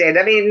interesting.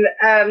 I mean,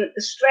 the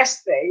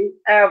stress thing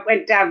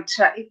went down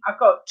to, I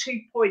got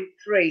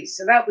 2.3.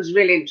 So that was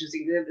really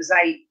interesting. It was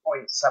 8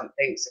 point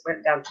something. So it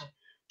went down to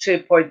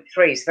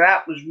 2.3. So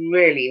that was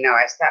really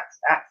nice.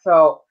 That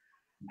felt,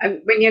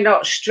 and when you're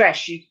not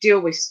stressed, you deal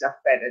with stuff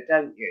better,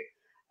 don't you?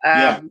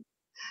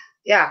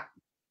 Yeah,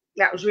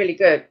 that was really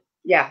good.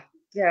 Yeah,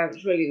 it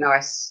was really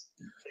nice.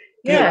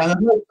 Good. Yeah.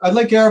 And I'd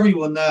like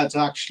everyone that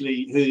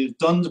actually who's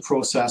done the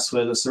process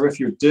with us, or if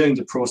you're doing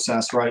the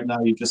process right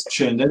now, you've just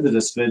tuned into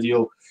this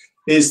video,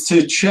 is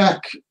to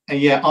check,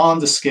 on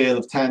the scale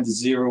of 10 to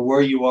 0,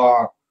 where you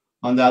are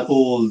on that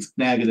old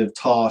negative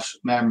thought,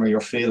 memory,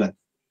 or feeling.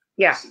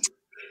 Yeah.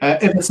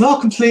 If it's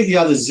not completely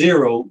at a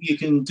 0, you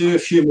can do a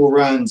few more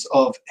rounds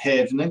of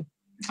havening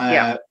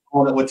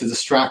on it with the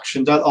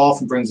distraction. That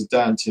often brings it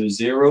down to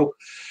 0.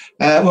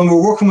 When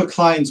we're working with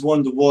clients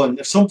one-to-one,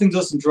 if something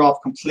doesn't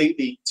drop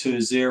completely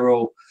to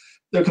 0,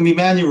 there can be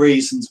many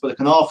reasons, but it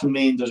can often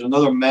mean there's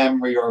another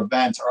memory or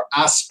event or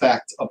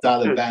aspect of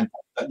that event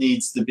that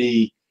needs to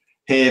be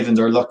havened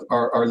or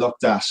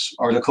looked at,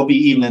 or there could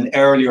be even an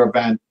earlier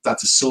event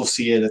that's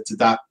associated to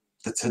that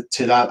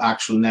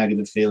actual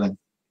negative feeling.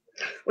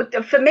 Well,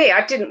 for me,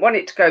 I didn't want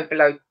it to go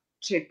below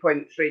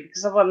 2.3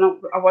 because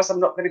I'm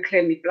not going to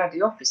clear my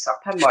bloody office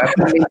up, am I?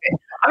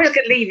 I'm just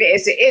going to leave it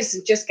as it is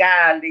and just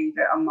go, leave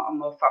it. I'm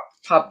off up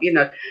the pub, you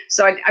know.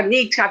 So I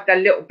need to have that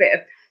little bit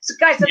of. So,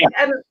 guys,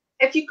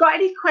 if you've got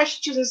any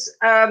questions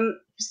for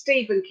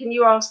Stephen, can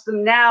you ask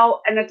them now?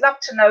 And I'd love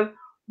to know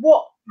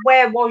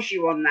where was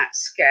you on that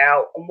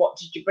scale, and what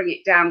did you bring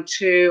it down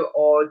to,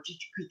 or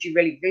could you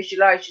really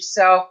visualize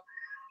yourself?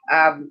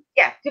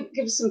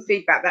 Give us some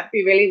feedback. That'd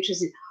be really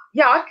interesting.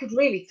 Yeah, I could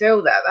really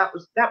feel that.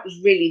 That was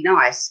really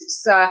nice.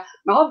 It's my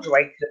arms are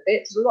aching a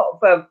bit. It's a lot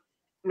of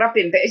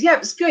rubbing, but yeah, it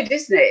was good,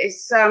 isn't it?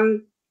 It's I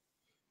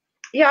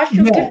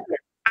feel different.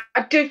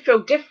 I do feel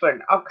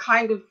different. I'm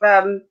kind of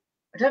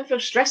I don't feel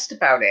stressed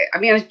about it. I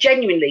mean, I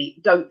genuinely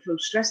don't feel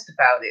stressed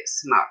about it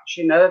so much.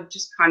 You know, I'm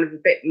just kind of a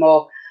bit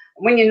more.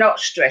 When you're not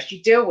stressed,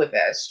 you deal with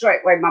it straight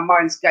away. My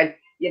mind's going,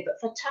 yeah, but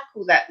if I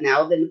tackle that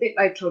now, then a bit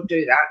later I'll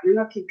do that, and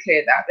then I can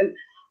clear that. And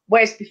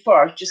whereas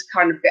before I was just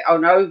kind of a bit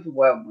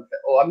overwhelmed with it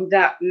all. I'm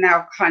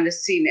now kind of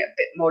seeing it a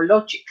bit more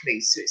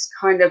logically. So it's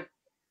kind of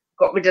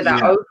got rid of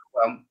that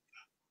overwhelm.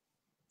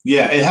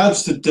 Yeah, it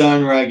helps to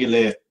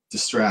down-regulate the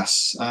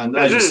stress. And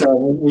as you said,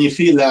 when you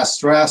feel less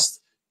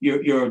stressed,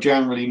 you're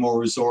generally more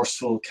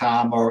resourceful,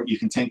 calmer, you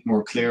can think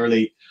more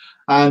clearly.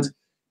 And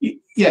you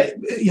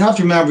have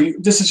to remember,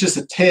 this is just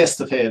a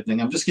taste of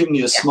havening. I'm just giving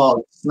you a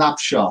small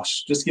snapshot,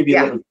 just give you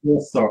a little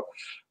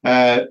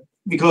taster.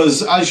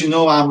 Because as you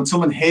know, Anne, when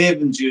someone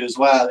havens you as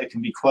well, it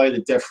can be quite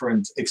a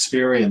different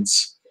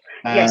experience.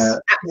 Yes,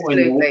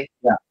 absolutely.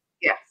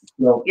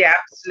 Yeah,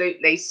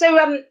 absolutely.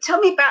 So tell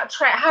me about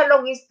how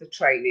long is the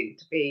training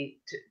to be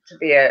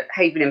a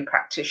havening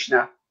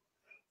practitioner?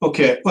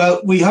 Okay,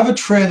 well, we have a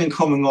training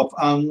coming up,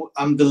 and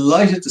I'm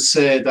delighted to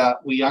say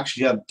that we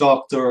actually have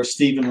Dr.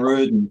 Stephen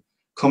Rudin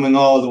coming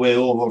all the way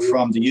over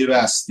from the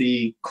US,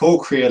 the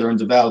co-creator and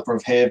developer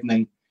of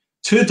havening,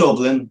 to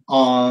Dublin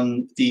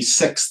on the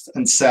 6th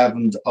and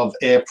 7th of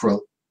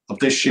April of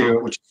this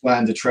year, which is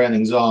when the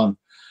training's on.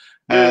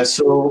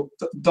 So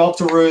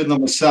Dr. Rudin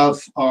and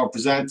myself are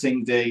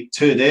presenting the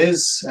 2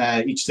 days.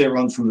 Each day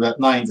runs from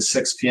about 9 to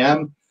 6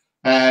 p.m.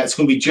 It's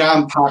going to be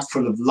jam-packed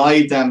full of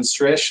live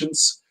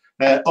demonstrations,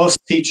 us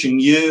teaching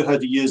you how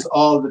to use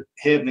all the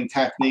havening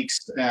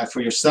techniques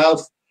for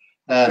yourself,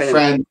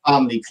 friends,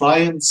 family,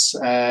 clients.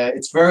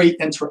 It's very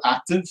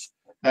interactive.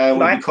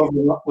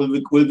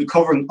 We'll be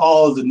covering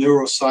all the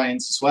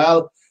neuroscience as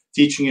well,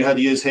 teaching you how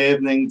to use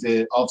havening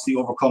to obviously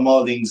overcome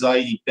all the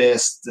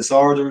anxiety-based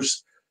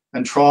disorders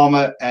and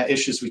trauma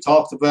issues we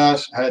talked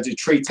about, how to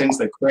treat things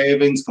like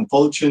cravings,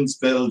 compulsions,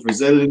 build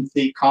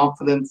resiliency,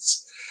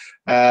 confidence.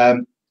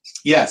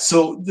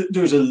 So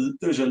there's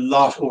a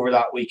lot over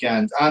that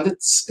weekend, and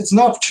it's an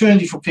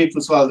opportunity for people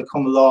as well to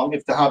come along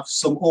if they have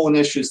some own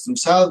issues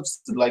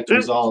themselves they'd like to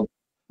resolve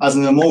as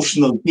an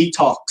emotional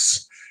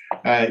detox,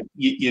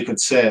 you could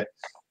say.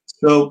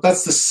 So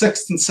that's the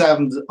 6th and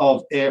 7th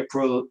of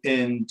April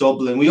in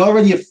Dublin. We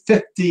already have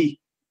 50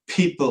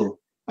 people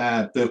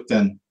booked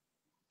in.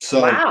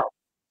 So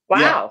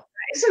wow, that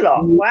is a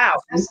lot. Wow,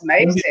 that's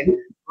amazing.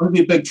 It's going to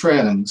be a big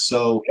training.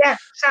 So yeah,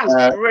 sounds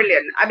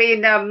brilliant. I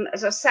mean,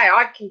 as I say,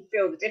 I can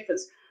feel the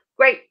difference.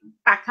 Great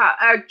backup.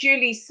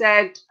 Julie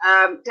said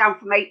down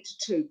from 8 to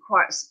 2.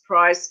 Quite a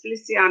surprise.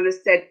 Feliciana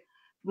said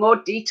for more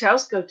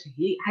details, go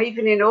to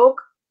havening.org.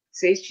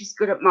 See, she's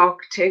good at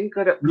marketing,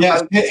 good at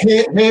promoting. Yes,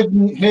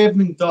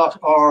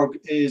 havening.org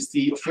is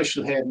the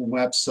official Havening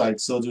website.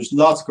 So there's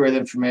lots of great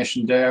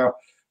information there.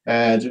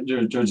 There's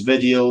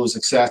videos,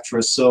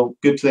 etc. So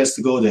good place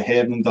to go to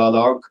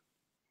havening.org.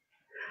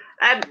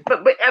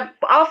 But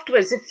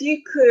afterwards, if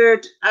you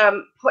could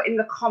put in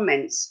the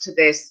comments to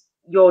this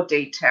your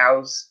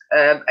details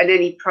and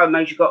any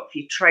promos you got for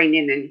your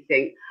training,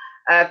 anything.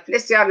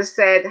 Feliciana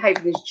said,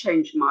 Havening has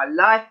changed my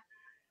life.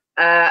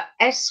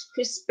 S.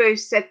 Crispo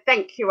said,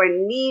 thank you, I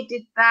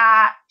needed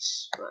that.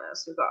 What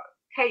else we got?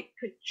 Kate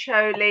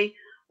Pacholi.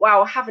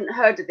 Wow, I haven't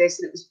heard of this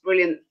and it was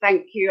brilliant.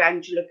 Thank you.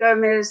 Angela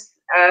Gomez.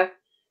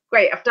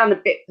 Great, I've done a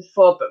bit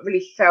before, but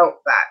really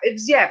felt that. It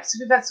was, so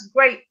we've had some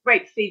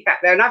great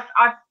feedback there. And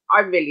I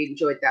really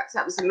enjoyed that. So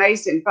that was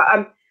amazing.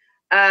 But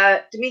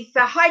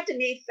Demetha, hi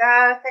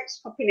Demetha, thanks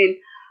for popping in.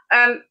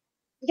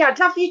 I'd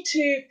love you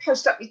to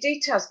post up your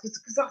details because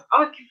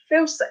I can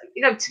feel so,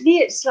 to me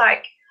it's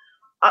like,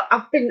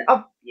 I've,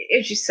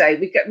 as you say,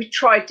 we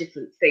tried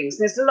different things.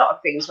 There's a lot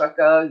of things where I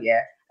go, oh,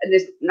 yeah, and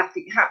there's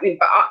nothing happening,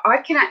 but I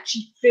can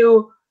actually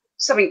feel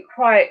something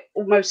quite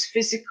almost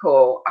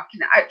physical. I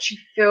can actually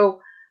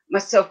feel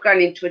myself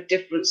going into a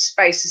different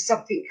space. There's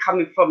something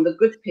coming from the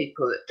good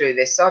people that do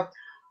this. So,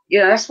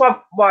 that's why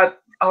I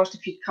asked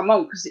if you'd come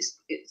on, because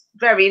it's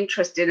very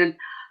interesting. And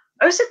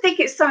I also think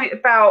it's something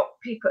about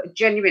people are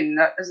genuine.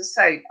 As I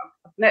say,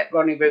 I've met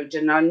Ronnie Rood,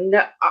 and I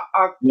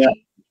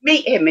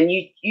meet him, and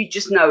you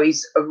just know he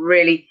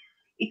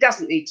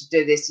doesn't need to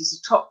do this. He's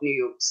a top New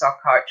York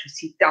psychiatrist.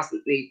 He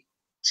doesn't need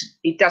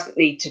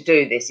to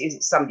do this. He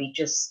isn't somebody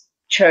just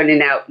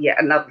churning out yet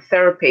another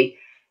therapy.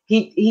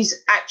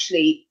 He's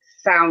actually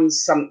found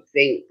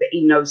something that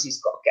he knows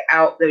he's got to get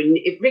out there, and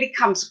it really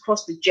comes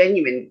across the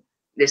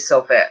genuineness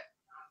of it.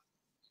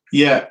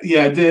 Yeah.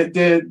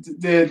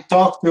 The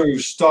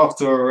doctors,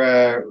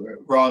 Dr.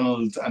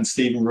 Ronald and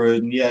Stephen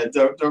Rudin,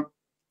 they're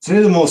two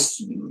of the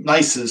most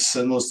nicest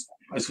and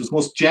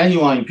most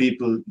genuine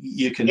people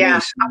you can meet.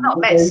 I've not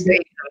met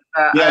Stephen.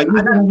 I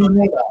don't know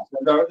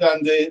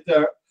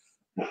that.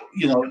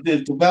 And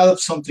they've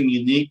developed something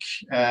unique,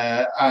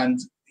 and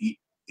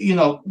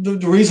the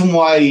reason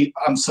why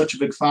I'm such a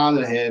big fan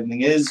of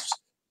Havening is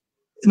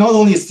not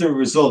only is the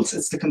results,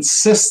 it's the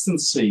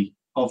consistency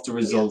of the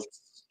results.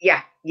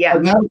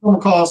 I've never come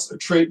across a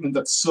treatment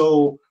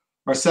or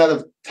a set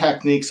of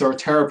techniques or a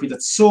therapy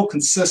that's so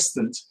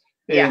consistent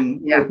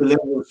in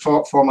delivery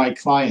for my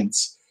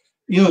clients.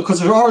 Because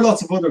there are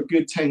lots of other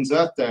good things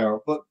out there,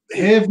 but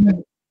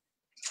Havening,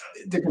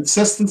 the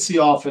consistency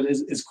of it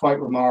is quite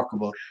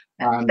remarkable.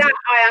 And that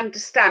I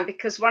understand,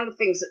 because one of the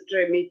things that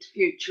drew me to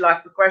Future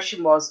Life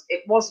Progression was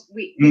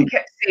we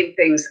kept seeing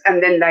things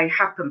and then they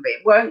happened, but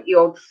it weren't the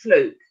odd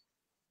fluke.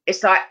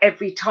 It's like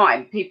every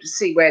time people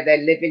see where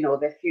they're living or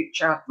their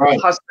future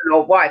husband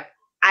or wife,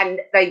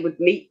 and they would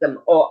meet them.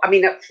 Or, I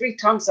mean, 3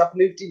 times I've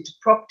moved into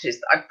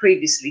properties that I'd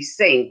previously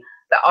seen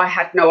that I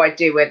had no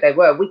idea where they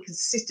were.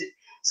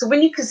 So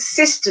when you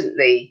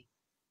consistently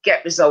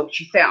get results,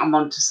 you think I'm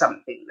onto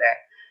something there.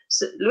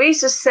 So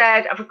Louisa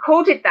said, I've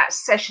recorded that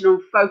session on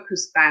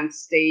Focus Band,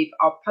 Steve.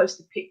 I'll post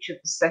a picture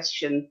of the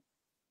session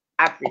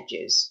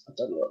averages. I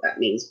don't know what that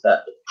means,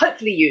 but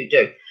hopefully you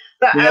do.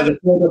 But,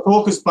 the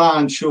Focus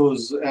Band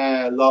shows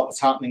a lot what's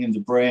happening in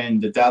the brain,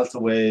 the delta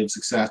waves,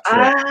 etc.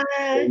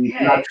 You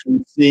can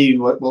actually see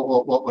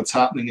what's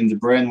happening in the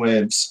brain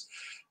waves.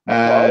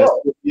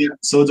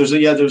 So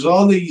there's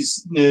all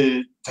these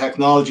new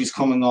technologies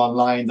coming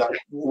online that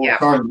we're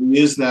currently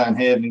using now in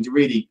Havening to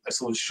really, I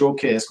suppose,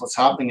 showcase what's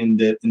happening in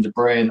the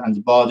brain and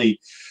the body.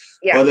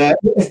 But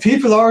if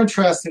people are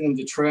interested in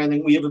the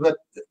training,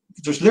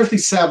 there's literally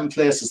 7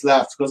 places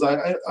left, because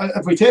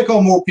if we take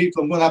on more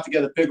people, I'm going to have to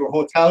get a bigger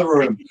hotel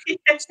room.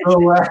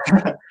 So,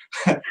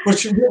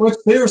 which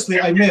seriously,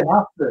 I may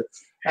have to.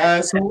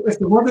 So if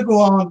they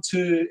want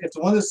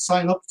to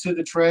sign up to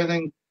the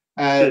training,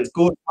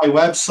 go to my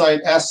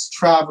website,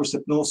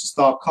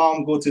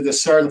 stravershypnosis.com, go to the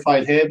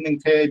Certified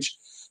Havening page.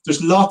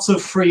 There's lots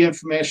of free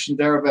information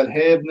there about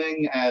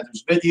Havening.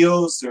 There's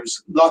videos,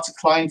 there's lots of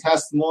client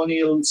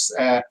testimonials.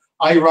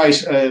 I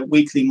write a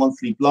weekly,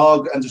 monthly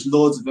blog, and there's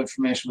loads of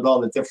information with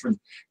all the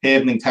different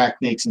Havening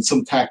techniques, and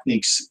some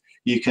techniques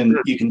you can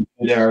do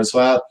there as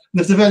well. And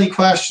if they have any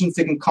questions,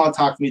 they can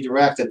contact me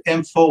direct at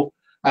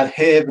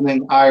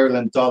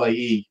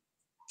info@haveningireland.ie.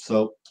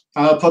 So,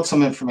 and I'll put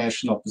some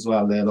information up as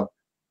well later.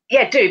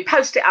 Yeah, do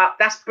post it up.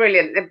 That's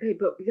brilliant. Then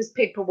because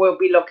people will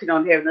be looking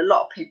on here, and a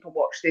lot of people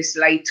watch this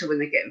later when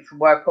they're getting from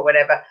work or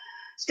whatever.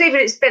 Stephen,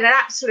 it's been an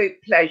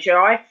absolute pleasure.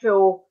 I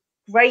feel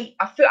great.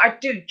 I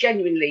do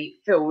genuinely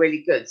feel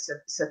really good. So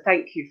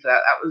thank you for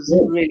that. That was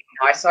really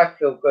nice. I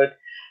feel good.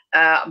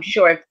 I'm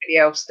sure everybody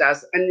else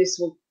does, and this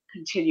will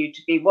continue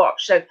to be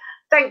watched. So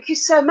thank you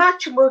so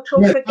much, and we'll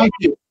talk again. Thank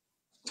you.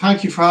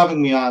 Thank you for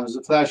having me on. It was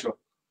a pleasure.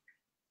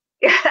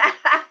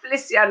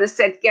 Feliciana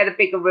said, "Get a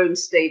bigger room,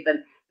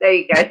 Stephen." There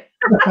you go.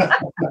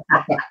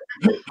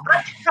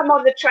 I should come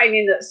on the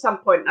training at some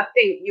point. I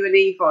think you and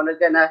Yvonne are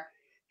going to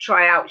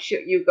try out.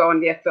 Should you go on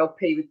the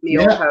FLP with me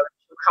or her?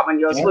 She'll come on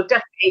yours. Well,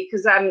 definitely,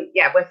 because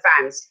we're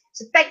fans.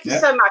 So thank you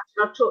so much,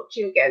 and I'll talk to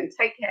you again.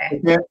 Take care.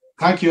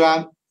 Thank you,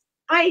 Anne.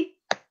 Bye.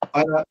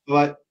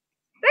 Bye.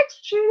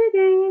 Let's tune it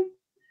in.